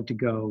maybe want to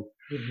go.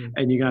 Mm-hmm.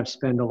 And you're going to have to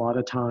spend a lot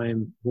of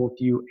time, both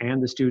you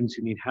and the students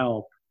who need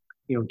help,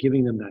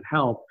 giving them that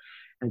help.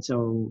 And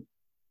so,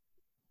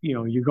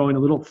 you're going a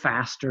little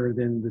faster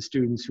than the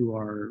students who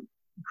are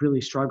really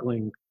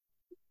struggling,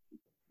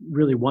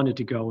 really wanted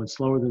to go, and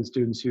slower than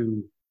students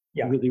who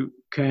really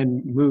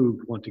can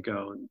want to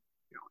go.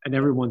 And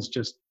everyone's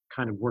just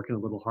kind of working a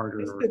little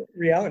harder. The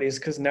reality is,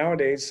 because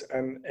nowadays,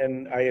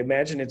 and I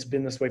imagine it's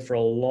been this way for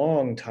a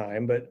long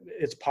time, but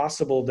it's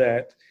possible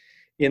that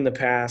in the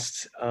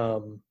past,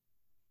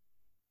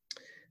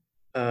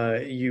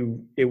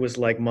 it was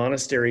like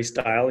monastery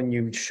style, and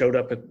you showed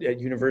up at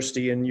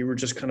university and you were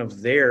just kind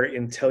of there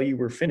until you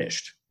were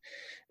finished,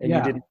 and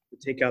you didn't have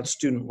to take out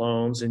student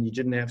loans, and you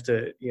didn't have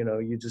to,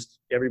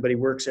 everybody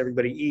works,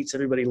 everybody eats,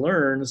 everybody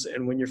learns,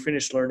 and when you're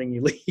finished learning,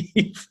 you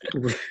leave.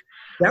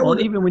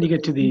 Even when you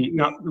get to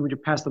when you're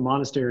past the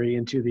monastery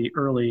into the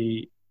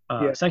early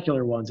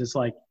secular ones, it's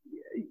like,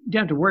 you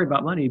don't have to worry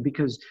about money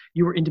because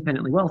you were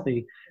independently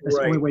wealthy. That's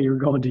the only way you were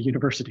going to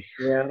university.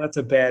 Yeah, that's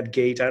a bad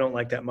gate. I don't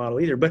like that model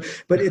either. But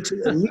it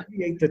to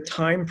alleviate the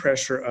time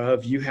pressure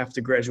of, you have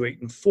to graduate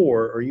in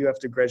 4 or you have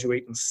to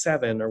graduate in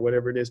 7 or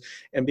whatever it is,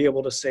 and be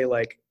able to say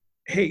like,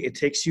 hey, it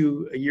takes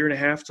you a year and a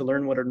half to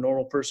learn what a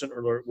normal person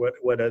or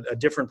what a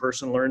different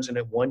person learns in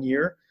 1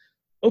 year.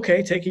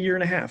 Okay, take a year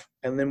and a half.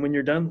 And then when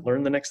you're done,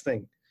 learn the next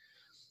thing.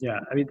 Yeah,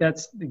 I mean,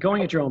 that's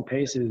going at your own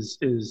pace is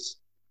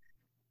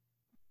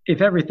if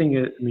everything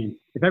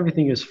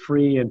is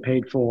free and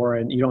paid for,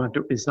 and you don't have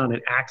to, it's not an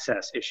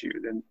access issue,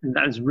 then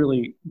that is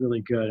really,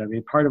 really good. I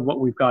mean, part of what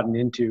we've gotten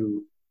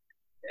into,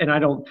 and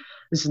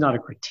this is not a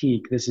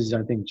critique, this is,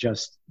 I think,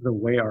 just the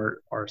way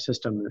our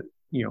system,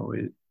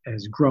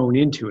 has grown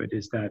into it,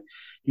 is that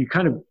you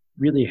kind of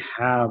really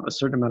have a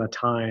certain amount of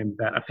time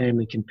that a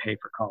family can pay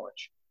for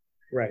college.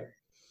 Right.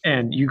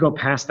 And you go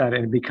past that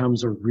and it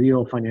becomes a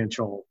real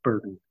financial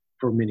burden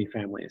for many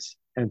families.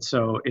 And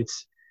so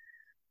it's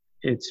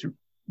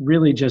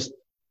really just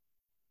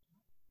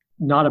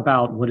not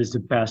about what is the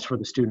best for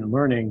the student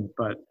learning,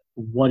 but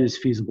what is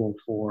feasible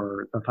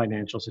for the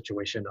financial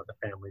situation of the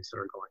families that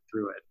are going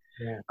through it.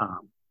 Yeah.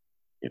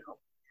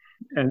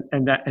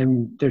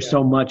 And there's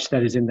so much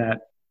that is in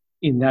that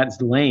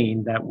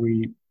lane that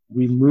we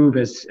move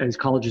as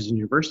colleges and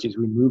universities,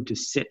 we move to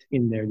sit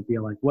in there to be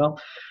like, well,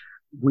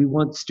 we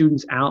want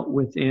students out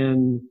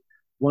within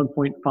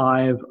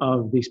 1.5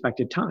 of the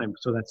expected time.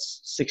 So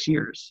that's 6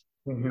 years.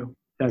 Mm-hmm.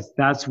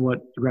 That's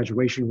what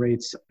graduation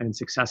rates and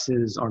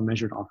successes are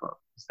measured off of,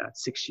 is that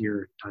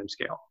 6-year time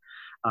scale,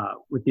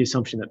 with the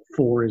assumption that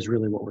 4 is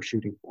really what we're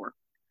shooting for.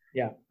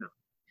 Yeah.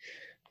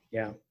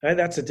 Yeah.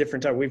 That's a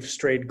different time. We've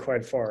strayed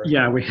quite far.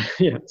 Yeah,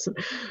 yeah. So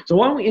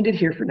why don't we end it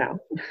here for now?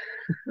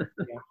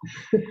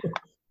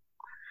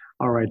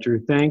 All right, Drew.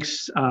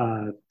 Thanks.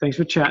 Thanks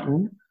for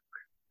chatting.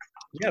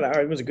 Yeah,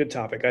 it was a good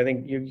topic. I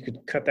think you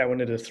could cut that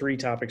one into 3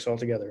 topics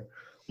altogether.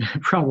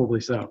 Probably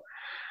so.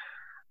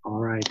 All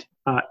right.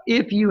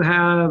 If you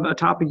have a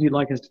topic you'd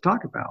like us to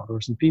talk about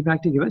or some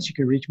feedback to give us, you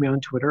can reach me on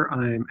Twitter.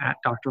 I'm at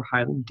Dr.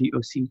 Hyland,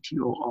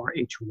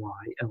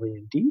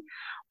 DoctorHyland,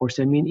 or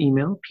send me an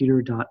email,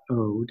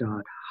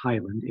 peter.o.hyland,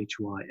 HYLAND,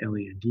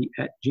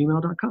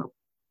 @gmail.com.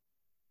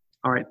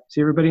 All right.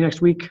 See everybody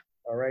next week.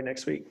 All right,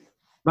 next week.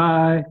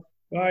 Bye.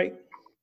 Bye.